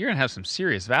 dog. You're gonna have some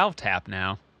serious valve tap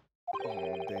now.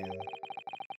 oh damn.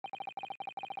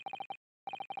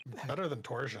 Better than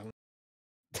torsion.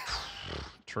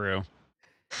 True.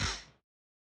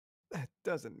 That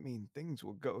doesn't mean things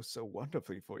will go so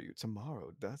wonderfully for you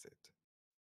tomorrow, does it?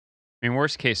 I mean,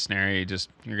 worst case scenario,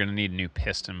 you're gonna need a new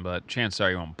piston, but chances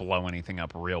are you won't blow anything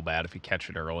up real bad if you catch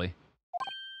it early.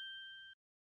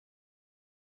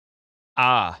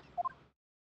 Ah.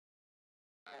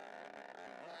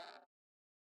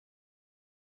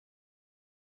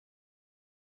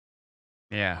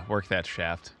 Yeah, work that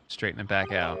shaft. Straighten it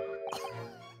back out.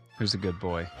 Who's a good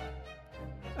boy?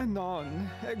 Anon,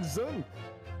 exeunt.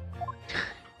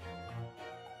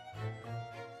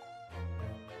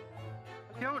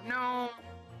 don't know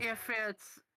if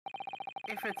it's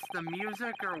the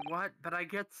music or what, but I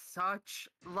get such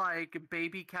like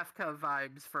baby Kefka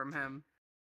vibes from him.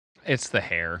 It's the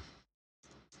hair.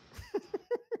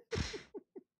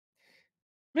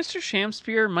 Mr.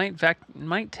 Shamspear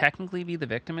might technically be the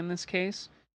victim in this case,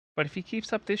 but if he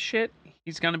keeps up this shit,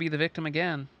 he's gonna be the victim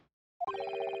again.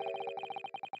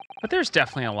 But there's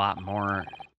definitely a lot more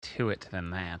to it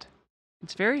than that.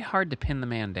 It's very hard to pin the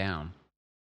man down.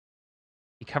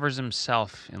 He covers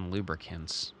himself in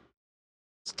lubricants.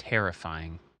 It's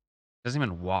terrifying. He doesn't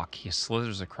even walk. He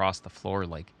slithers across the floor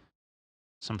like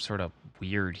some sort of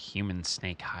weird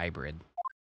human-snake hybrid.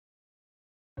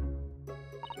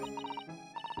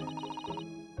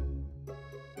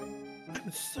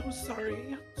 I'm so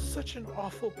sorry. Such an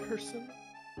awful person.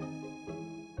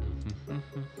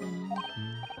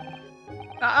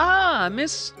 Ah,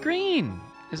 Miss Green.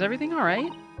 Is everything all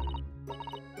right?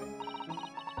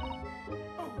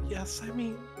 Oh, yes, I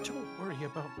mean, don't worry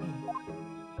about me.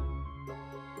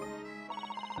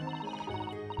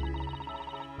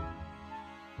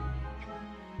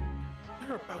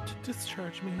 They're about to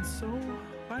discharge me, so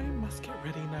I must get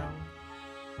ready now.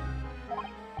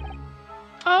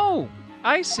 Oh,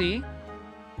 I see.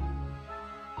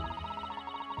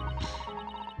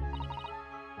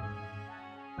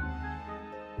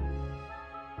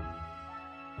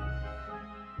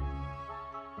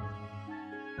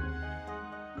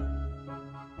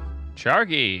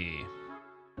 Sharky.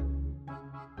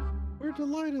 We're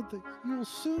delighted that you'll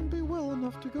soon be well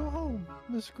enough to go home,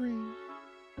 Miss Green.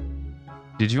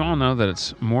 Did you all know that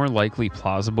it's more likely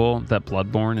plausible that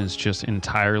Bloodborne is just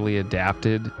entirely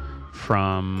adapted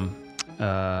from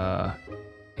a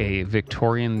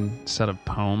Victorian set of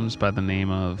poems by the name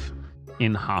of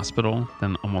In Hospital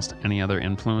than almost any other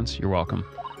influence? You're welcome.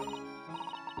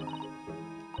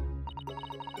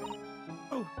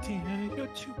 Oh dear, you're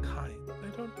too kind. I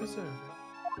don't deserve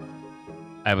it.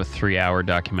 I have a 3-hour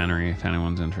documentary if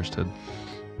anyone's interested.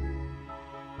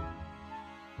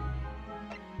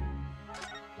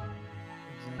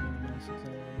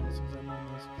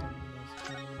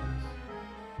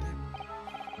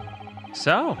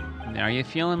 So, are you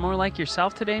feeling more like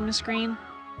yourself today, Miss Green?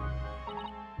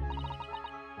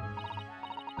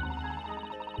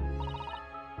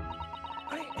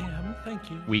 I am, thank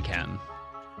you. We can.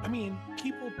 I mean,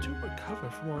 people do recover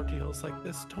from ordeals like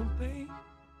this, don't they?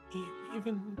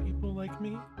 Even people like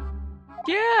me?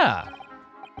 Yeah!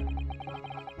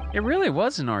 It really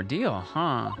was an ordeal,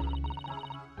 huh?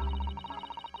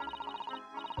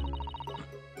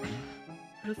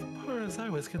 As far as I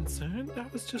was concerned, I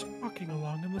was just walking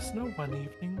along in the snow one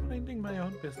evening, minding my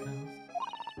own business.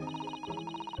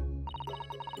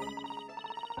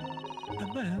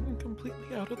 And then,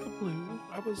 completely out of the blue,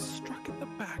 I was struck in the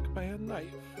back by a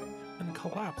knife and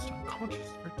collapsed unconscious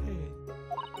for days.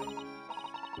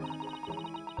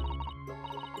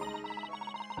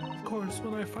 Of course,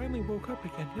 when I finally woke up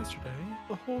again yesterday,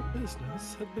 the whole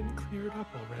business had been cleared up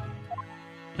already.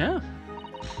 Yeah.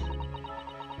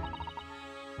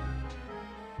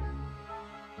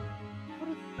 What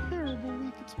a terrible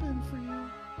week it's been for you.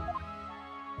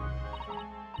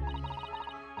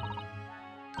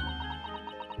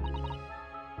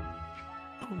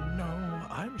 Oh no,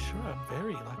 I'm sure I'm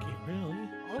very lucky, really.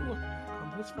 I'll look back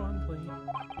on this fondly.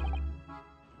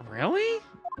 Really?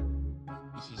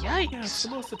 Yeah, it's Yikes. the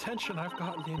most attention I've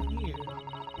gotten in years.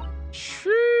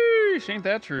 Sheesh, ain't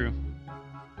that true?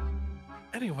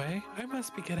 Anyway, I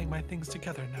must be getting my things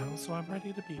together now, so I'm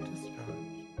ready to be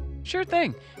discharged. Sure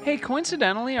thing. Hey,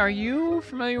 coincidentally, are you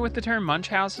familiar with the term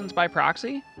Munchausen's by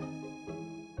proxy?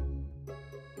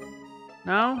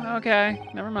 No? Okay,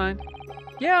 never mind.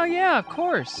 Yeah, of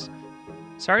course.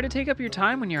 Sorry to take up your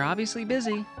time when you're obviously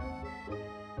busy.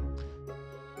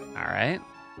 Alright.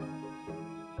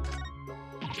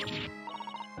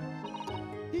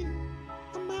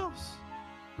 A mouse.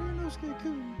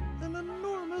 Ryunosuke-kun, an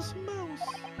enormous mouse.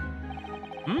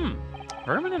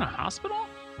 Vermin in a hospital?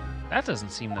 That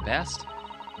doesn't seem the best.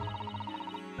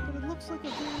 But it looks like a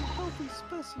very healthy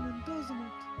specimen, doesn't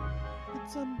it?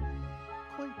 It's,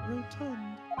 quite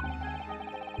rotund.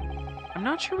 I'm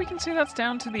not sure we can say that's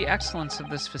down to the excellence of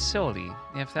this facility,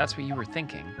 if that's what you were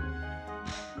thinking.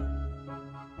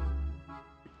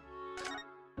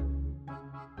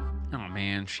 Oh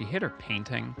man, she hit her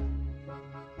painting.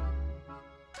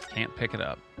 Can't pick it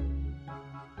up.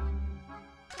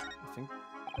 I think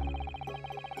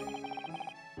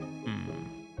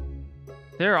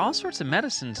There are all sorts of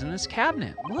medicines in this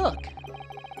cabinet. Look!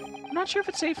 I'm not sure if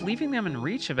it's safe leaving them in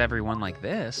reach of everyone like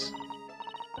this.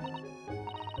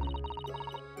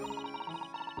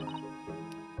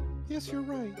 Yes, you're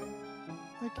right.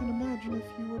 I can imagine if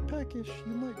you were peckish,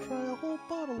 you might try a whole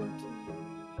bottle or two.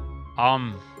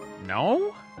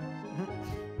 No?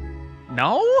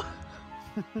 No?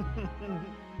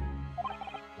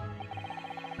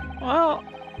 Well,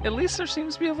 at least there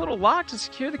seems to be a little lock to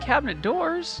secure the cabinet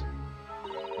doors.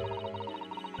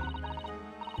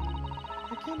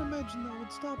 I can't imagine that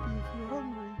would stop you if you're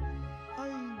hungry.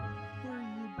 Where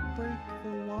you break the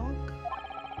lock?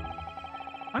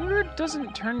 Hunger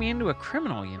doesn't turn me into a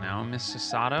criminal, you know, Miss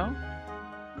Sasato.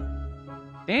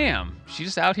 Damn, she's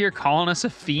just out here calling us a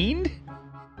fiend?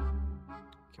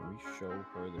 Can we show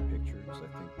her the picture? 'Cause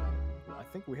I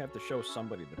think we have to show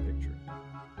somebody the picture.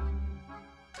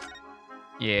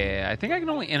 Yeah, I think I can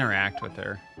only interact with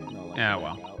her. No, like, Yeah,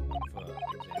 well. examine.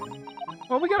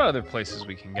 Well, we got other places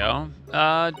we can go.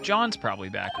 John's probably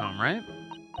back home, right? Oh,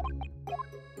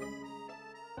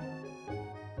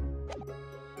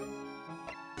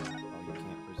 you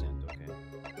can't present. Okay.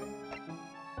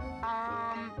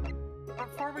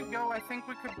 Before we go, I think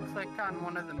we could click on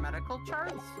one of the medical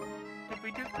charts. Did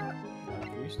we do that?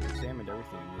 We examined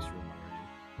everything in this room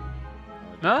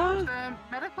already. The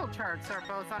medical charts are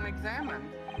both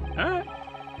unexamined. Alright.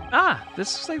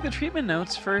 This looks like the treatment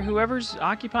notes for whoever's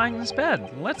occupying this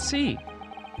bed. Let's see.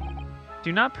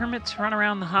 Do not permit to run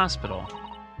around the hospital.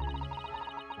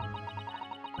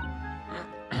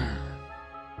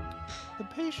 The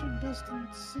patient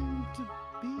doesn't seem to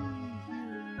be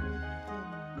here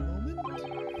at the moment.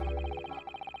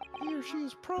 He or she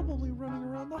is probably running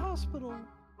around the hospital.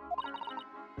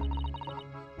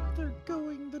 They're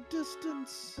going the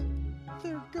distance.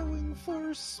 They're going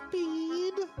for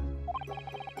speed.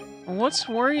 What's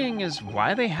worrying is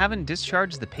why they haven't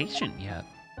discharged the patient yet.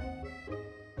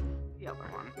 The other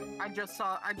one. I just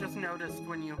noticed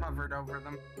when you hovered over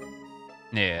them.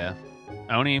 Yeah.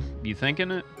 Oni, you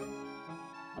thinking it?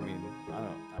 I mean,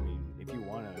 if you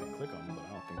want to click on them, but I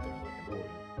don't think they're like important.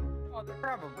 Well, they're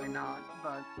probably not,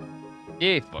 but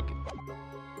Yeah, fuck it.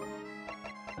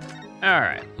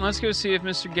 Alright, let's go see if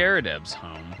Mr. Garadeb's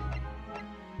home.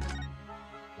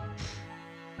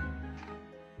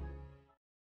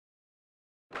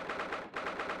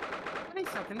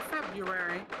 22nd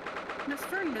February.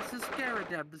 Mr. and Mrs.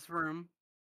 Garadeb's room.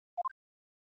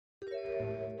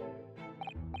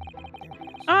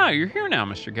 Ah, you're here now,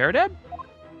 Mr. Garadeb.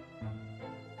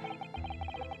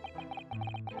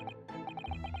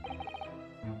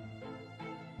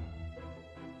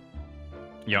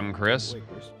 Young Chris. Wait,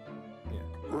 Chris.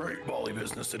 Right, bally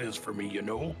business it is for me, you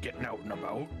know, getting out and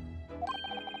about.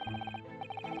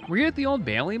 Were you at the Old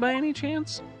Bailey by any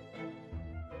chance?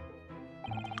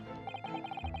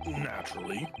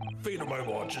 Naturally. Fate of my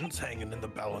lodgings hanging in the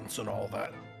balance and all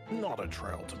that. Not a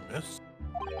trail to miss.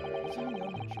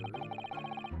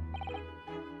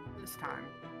 This time.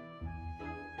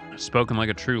 Spoken like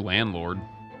a true landlord.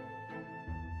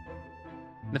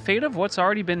 The fate of what's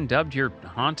already been dubbed your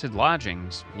haunted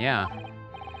lodgings, yeah.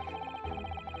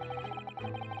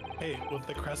 Hey, with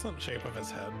the crescent shape of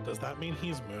his head, does that mean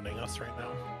he's mooning us right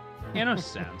now? In a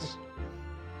sense.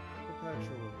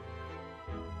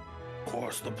 Of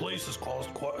course, the place has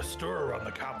caused quite a stir around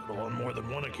the capital on more than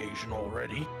one occasion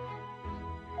already.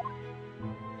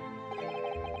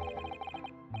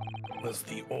 As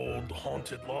the old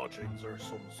haunted lodgings or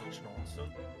some such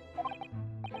nonsense.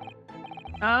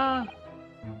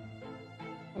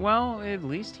 Well, at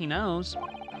least he knows.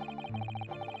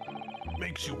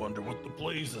 Makes you wonder what the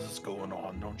blazes is going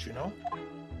on, don't you know?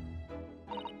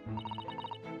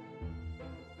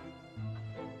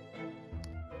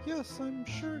 Yes, I'm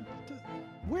sure.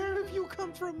 Where have you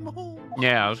come from, Holmes?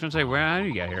 Yeah, I was gonna say, how did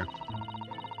you get here?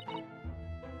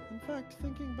 In fact,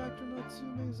 thinking back to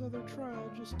Natsume's other trial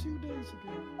just 2 days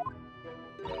ago.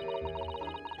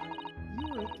 You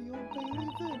were at the Old Bailey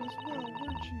then as well,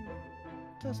 weren't you?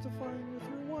 Testifying with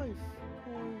your wife,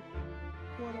 or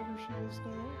whatever she is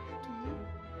now, to you?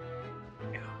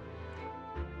 Yeah.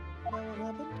 That what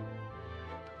happened?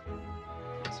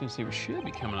 Seems like we should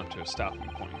be coming up to a stopping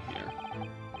point here.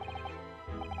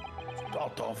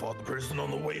 Stopped off at the prison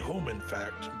on the way home, in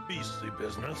fact. Beastly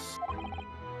business.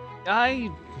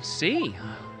 I see.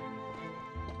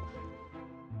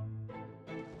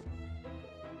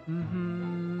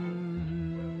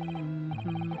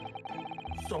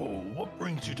 So, what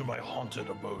brings you to my haunted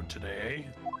abode today?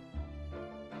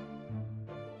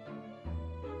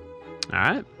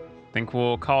 Alright. Think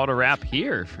we'll call it a wrap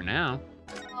here for now.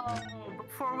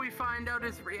 Before we find out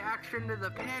his reaction to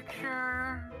the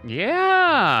picture.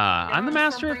 Yeah, I'm the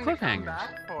master of something to come cliffhangers.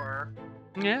 back for.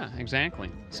 Yeah,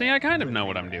 exactly. See, I kind of know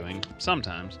what I'm doing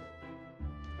sometimes.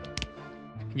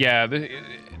 Yeah,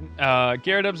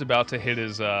 Garadeb's about to hit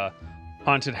his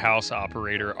haunted house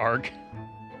operator arc.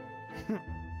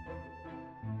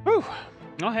 Whew.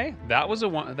 Oh, hey, that was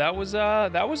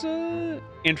a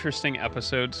interesting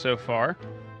episode so far.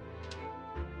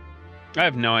 I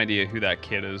have no idea who that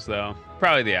kid is, though.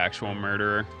 Probably the actual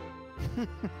murderer. Oh,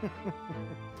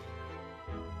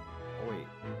 wait.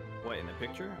 What, in the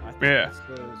picture? I think Yeah. that's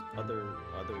the other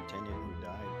tenant who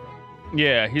died, probably.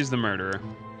 Yeah, he's the murderer.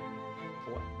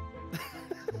 What?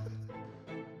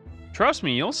 Trust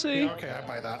me, you'll see. Yeah, okay, I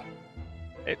buy that.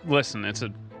 Listen, it's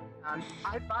a...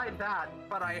 I buy that,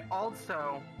 but I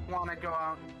also want to go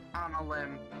out on a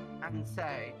limb and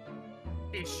say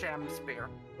he's Shamspear.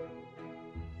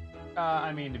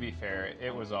 I mean, to be fair,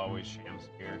 it was always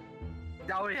Shamspear.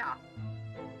 Oh yeah.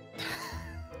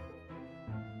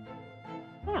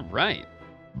 All right.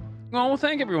 Well, we'll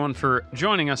thank everyone for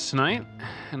joining us tonight,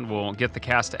 and we'll get the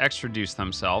cast to extroduce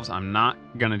themselves. I'm not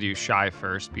going to do Shy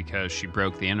first because she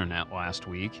broke the internet last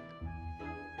week.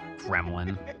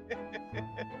 Gremlin.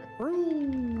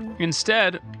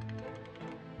 Instead,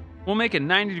 we'll make a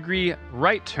 90-degree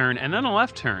right turn and then a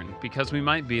left turn because we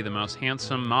might be the most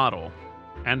handsome model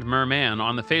and merman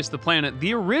on the face of the planet,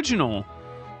 the original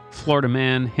Florida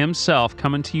man himself,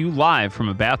 coming to you live from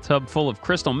a bathtub full of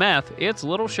crystal meth. It's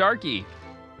Little Sharky.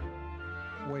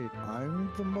 Wait,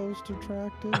 I'm the most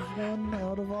attractive one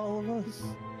out of all of us?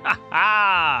 Ha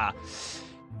ha!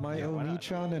 My Yeah, why not?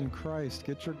 Onichan and Christ,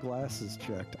 get your glasses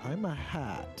checked. I'm a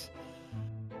hat.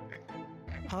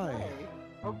 Hi.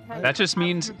 Okay. That just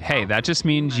means, hey, that just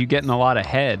means you getting a lot of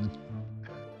head.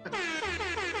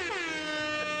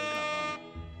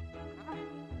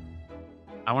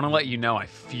 I want to let you know I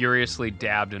furiously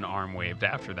dabbed and arm waved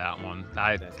after that one.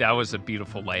 That was a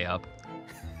beautiful layup.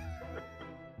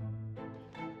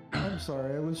 I'm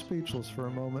sorry, I was speechless for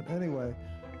a moment. Anyway,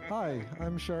 hi,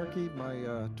 I'm Sharky.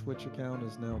 My Twitch account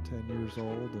is now 10 years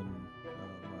old, and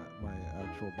my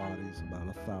actual body's about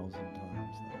 1,000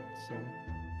 times that. So,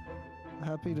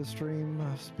 happy to stream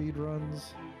speed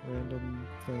runs, random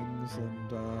things,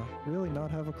 and really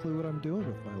not have a clue what I'm doing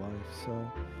with my life.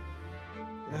 So,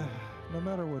 yeah, no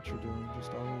matter what you're doing,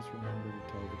 just always remember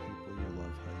to tell the people you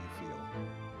love how you feel.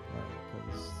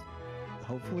 Because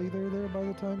hopefully they're there by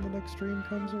the time the next stream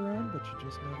comes around, but you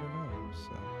just never know.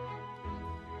 So,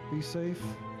 be safe.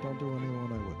 Don't do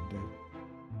anyone I wouldn't do.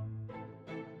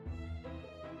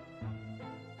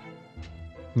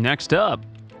 Next up,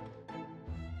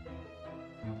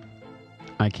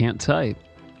 I can't type.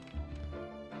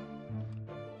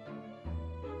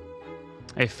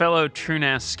 A fellow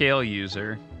TrueNAS scale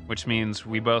user, which means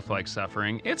we both like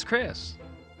suffering. It's Chris.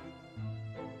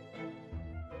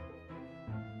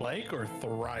 Like or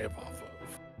thrive off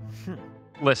of?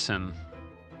 Listen,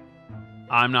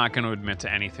 I'm not going to admit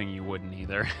to anything you wouldn't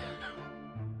either.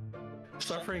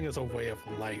 Suffering is a way of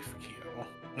life, Keo.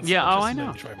 It's Yeah, not oh, just I an know.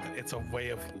 enjoyment, it's a way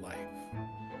of life.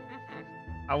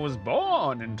 I was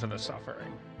born into the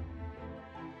suffering.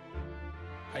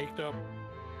 Hiked up,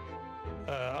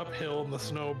 uphill in the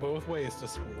snow both ways to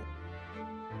school.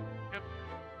 Yep.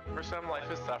 For some,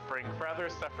 life is suffering. For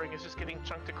others, suffering is just getting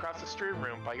chunked across the stream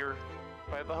room by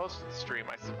the host of the stream,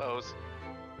 I suppose.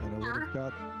 And I would have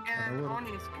got, In I would've-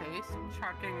 Oni's case,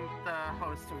 chucking the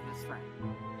host of the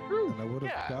stream. and I would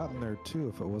have Yeah. gotten there too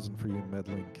if it wasn't for you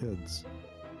meddling kids.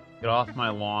 Get off my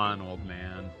lawn, old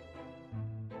man.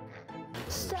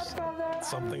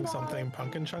 Something,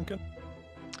 punkin' chunkin'.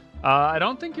 I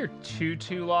don't think you're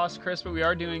too lost, Chris, but we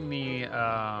are doing the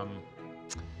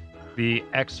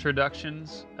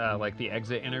extraductions, like the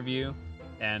exit interview,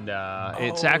 and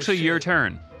it's Oh, actually your shit.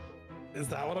 turn. Is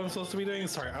that what I'm supposed to be doing?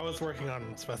 Sorry, I was working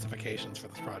on specifications for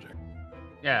this project.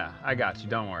 Yeah, I got you.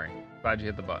 Don't worry. Glad you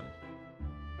hit the button.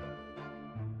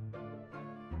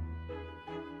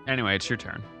 Anyway, it's your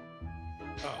turn.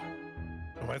 Oh.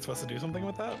 Am I supposed to do something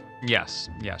with that? Yes,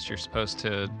 you're supposed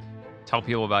to tell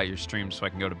people about your stream so I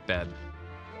can go to bed.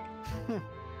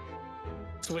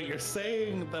 So wait, you're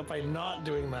saying that by not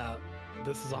doing that,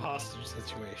 this is a hostage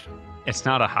situation? It's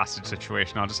not a hostage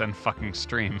situation. I'll just end fucking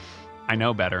stream. I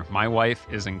know better. My wife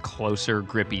is in closer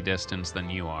grippy distance than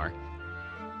you are.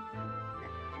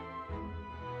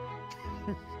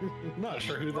 I'm not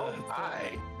sure who that is.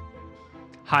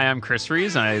 Hi, I'm Chris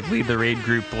Rees. I lead the raid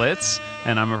group Blitz,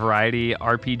 and I'm a variety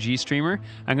RPG streamer.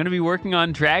 I'm going to be working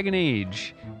on Dragon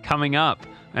Age coming up.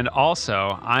 And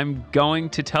also, I'm going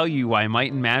to tell you why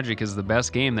Might and Magic is the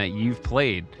best game that you've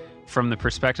played from the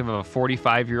perspective of a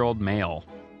 45-year-old male.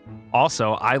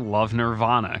 Also, I love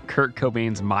Nirvana. Kurt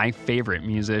Cobain's my favorite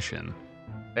musician.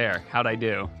 There, how'd I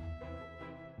do?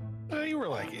 You were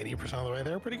like 80% of the way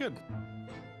there. Pretty good.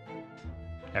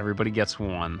 Everybody gets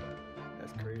one.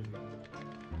 That's crazy.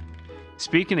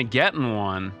 Speaking of getting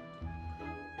one,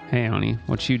 hey Oni,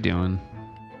 what you doing?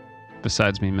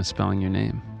 Besides me misspelling your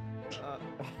name.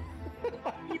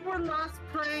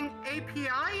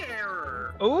 API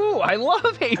error. Ooh, I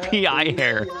love API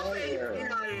error. API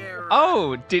error.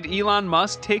 Oh, did Elon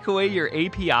Musk take away your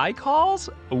API calls?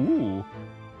 Ooh.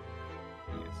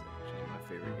 Yes, actually my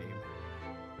favorite game.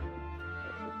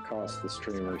 It costs the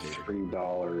streamers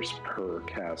 $3 per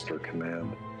cast or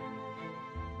command.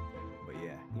 But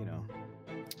yeah, you know,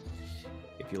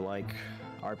 if you like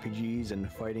RPGs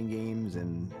and fighting games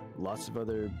and lots of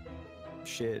other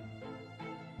shit.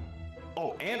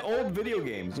 Oh, and old video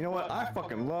games. You know what? I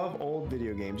fucking love old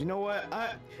video games. You know what?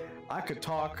 I could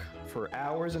talk for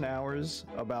hours and hours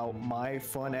about my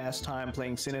fun ass time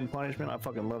playing Sin and Punishment. I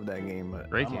fucking love that game.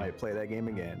 Great I game. might play that game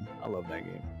again. I love that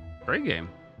game. Great game.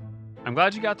 I'm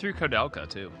glad you got through Kodelka,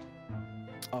 too.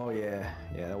 Oh yeah,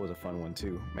 yeah, that was a fun one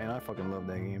too. Man, I fucking love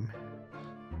that game.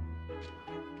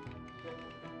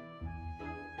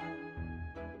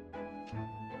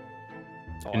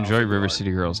 Oh, I Enjoy also River got-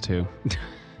 City Girls, too.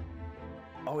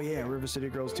 Oh yeah, River City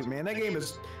Girls too. Man, that game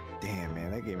is damn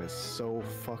man, that game is so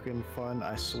fucking fun.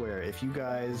 I swear. If you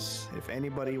guys, if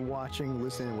anybody watching,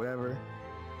 listening, whatever,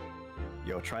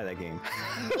 yo, try that game.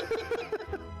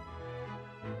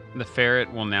 The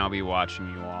ferret will now be watching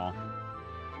you all.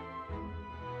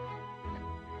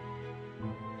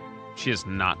 She is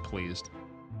not pleased.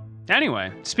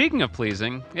 Anyway, speaking of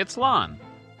pleasing, it's Lon.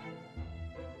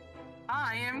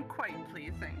 I am quite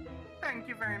pleasing. Thank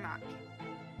you very much.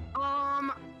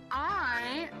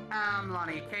 I am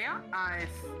Lonnie Kea. I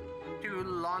do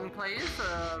long plays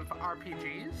of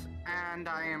RPGs, and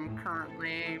I am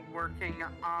currently working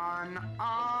on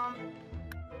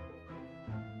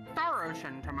Star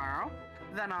Ocean tomorrow.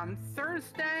 Then on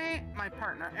Thursday, my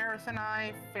partner Eris and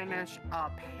I finish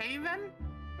up Haven,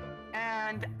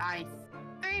 and I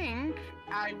think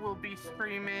I will be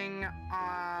streaming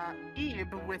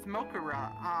Ebe with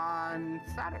Mokura on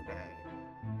Saturday.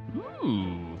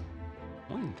 Ooh.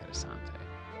 Muy interesante.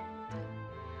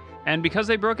 And because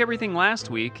they broke everything last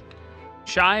week,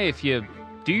 Shy, if you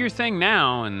do your thing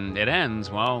now and it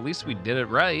ends, well, at least we did it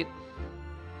right.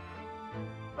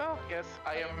 Well, yes,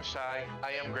 I am Shy.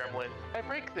 I am Gremlin. I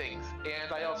break things,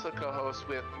 and I also co-host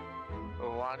with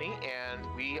Lonnie, and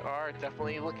we are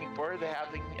definitely looking forward to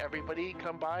having everybody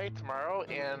come by tomorrow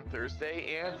and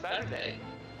Thursday and Saturday.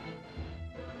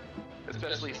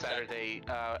 Especially Saturday.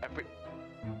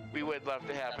 We would love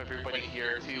to have everybody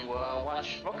here to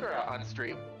watch Mokura on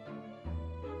stream.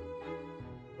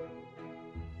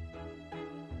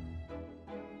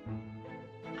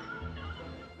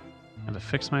 And to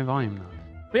fix my volume knob.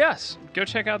 But yes, go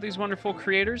check out these wonderful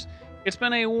creators. It's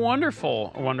been a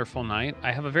wonderful, wonderful night.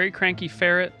 I have a very cranky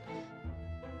ferret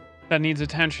that needs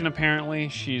attention, apparently.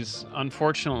 She's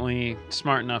unfortunately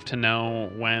smart enough to know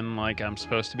when, like, I'm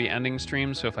supposed to be ending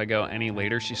stream, so if I go any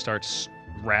later, she starts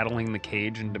rattling the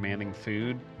cage and demanding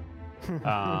food.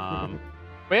 But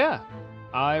yeah,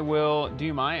 I will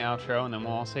do my outro, and then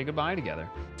we'll all say goodbye together.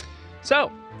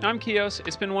 So, I'm Kios.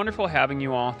 It's been wonderful having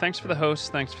you all. Thanks for the hosts.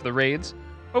 Thanks for the raids.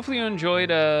 Hopefully you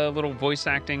enjoyed a little voice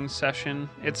acting session.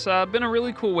 It's been a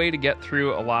really cool way to get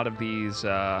through a lot of these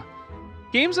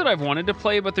games that I've wanted to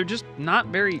play, but they're just not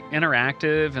very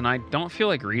interactive, and I don't feel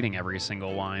like reading every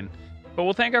single line. But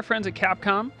we'll thank our friends at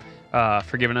Capcom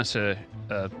for giving us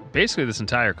basically this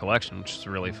entire collection, which is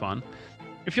really fun.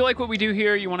 If you like what we do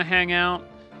here, you want to hang out,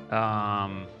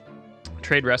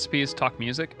 trade recipes, talk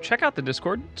music, check out the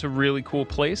Discord. It's a really cool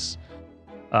place.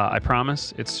 I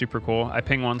promise. It's super cool. I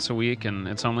ping once a week, and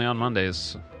it's only on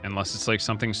Mondays, unless it's like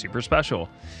something super special.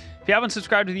 If you haven't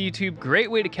subscribed to the YouTube, great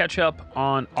way to catch up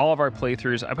on all of our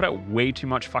playthroughs. I put out way too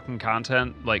much fucking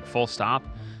content, like full stop,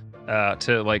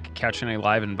 to like catch in a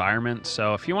live environment.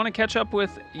 So if you want to catch up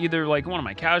with either like one of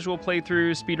my casual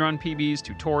playthroughs, speedrun PBs,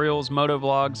 tutorials, moto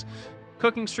vlogs,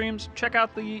 cooking streams, check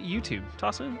out the YouTube.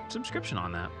 Toss a subscription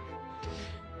on that.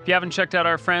 If you haven't checked out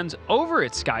our friends over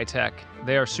at Skytech,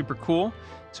 they are super cool.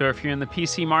 So if you're in the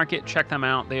PC market, check them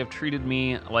out. They have treated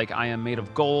me like I am made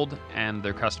of gold, and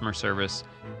their customer service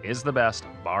is the best,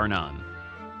 bar none.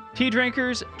 Tea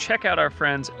drinkers, check out our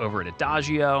friends over at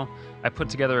Adagio. I put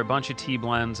together a bunch of tea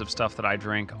blends of stuff that I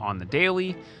drink on the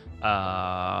daily,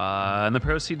 and the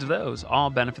proceeds of those all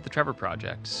benefit the Trevor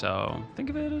Project. So think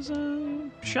of it as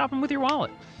shopping with your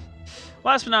wallet.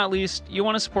 Last but not least, you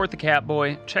want to support the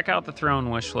Catboy, check out the Throne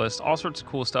wishlist. All sorts of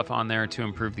cool stuff on there to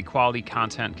improve the quality,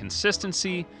 content,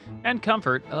 consistency, and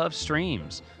comfort of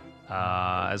streams,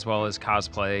 as well as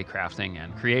cosplay, crafting,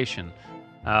 and creation.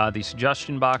 The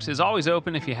suggestion box is always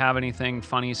open if you have anything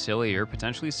funny, silly, or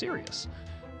potentially serious.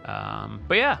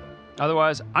 But yeah,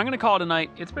 otherwise, I'm going to call it a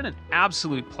night. It's been an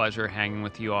absolute pleasure hanging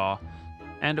with you all.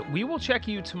 And we will check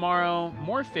you tomorrow.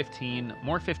 More 15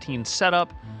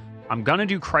 setup. I'm going to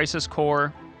do Crisis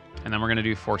Core And then we're going to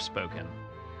do Forspoken.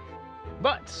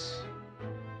 But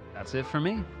that's it for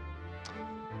me.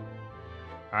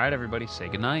 All right, everybody, say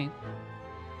goodnight.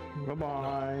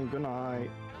 Bye-bye. Good night.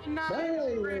 Good night,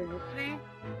 everybody.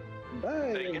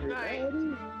 Bye, Say good night.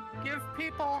 everybody. Give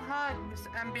people hugs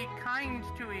and be kind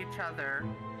to each other.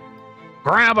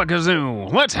 Grab a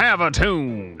kazoo. Let's have a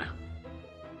tune.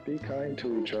 Be kind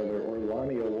to each other, or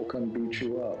Lania will come beat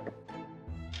you up.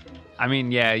 I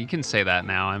mean, yeah, you can say that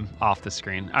now. I'm off the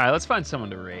screen. All right, let's find someone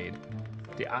to raid.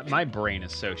 Dude, my brain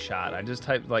is so shot. I just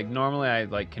type, like, normally I,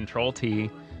 like, Control T,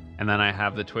 and then I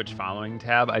have the Twitch following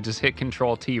tab. I just hit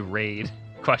Control T raid,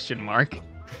 question mark.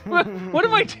 What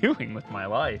am I doing with my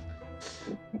life?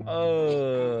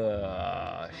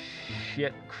 Oh,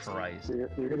 shit Christ.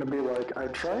 You're gonna be like, I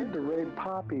tried to raid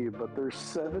Poppy, but there's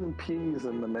 7 P's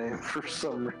in the name for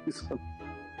some reason.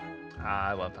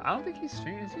 I don't think he's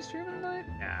streaming. Is he streaming tonight?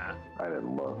 Yeah. I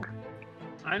didn't look.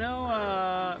 I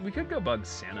know, we could go bug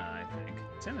Senna, I think.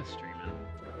 Senna's streaming.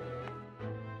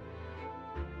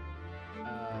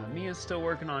 Mia's still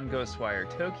working on Ghostwire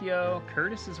Tokyo.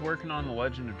 Curtis is working on The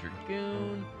Legend of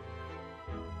Dragoon.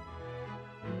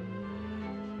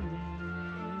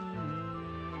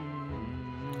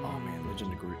 Oh man,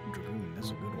 Legend of Dragoon,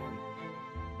 that's a good one.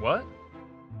 What?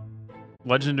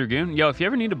 Legend of Dragoon? Yo, if you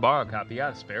ever need to borrow a copy, you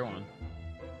got a spare one.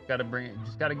 Gotta bring it.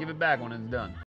 Just gotta give it back when it's done.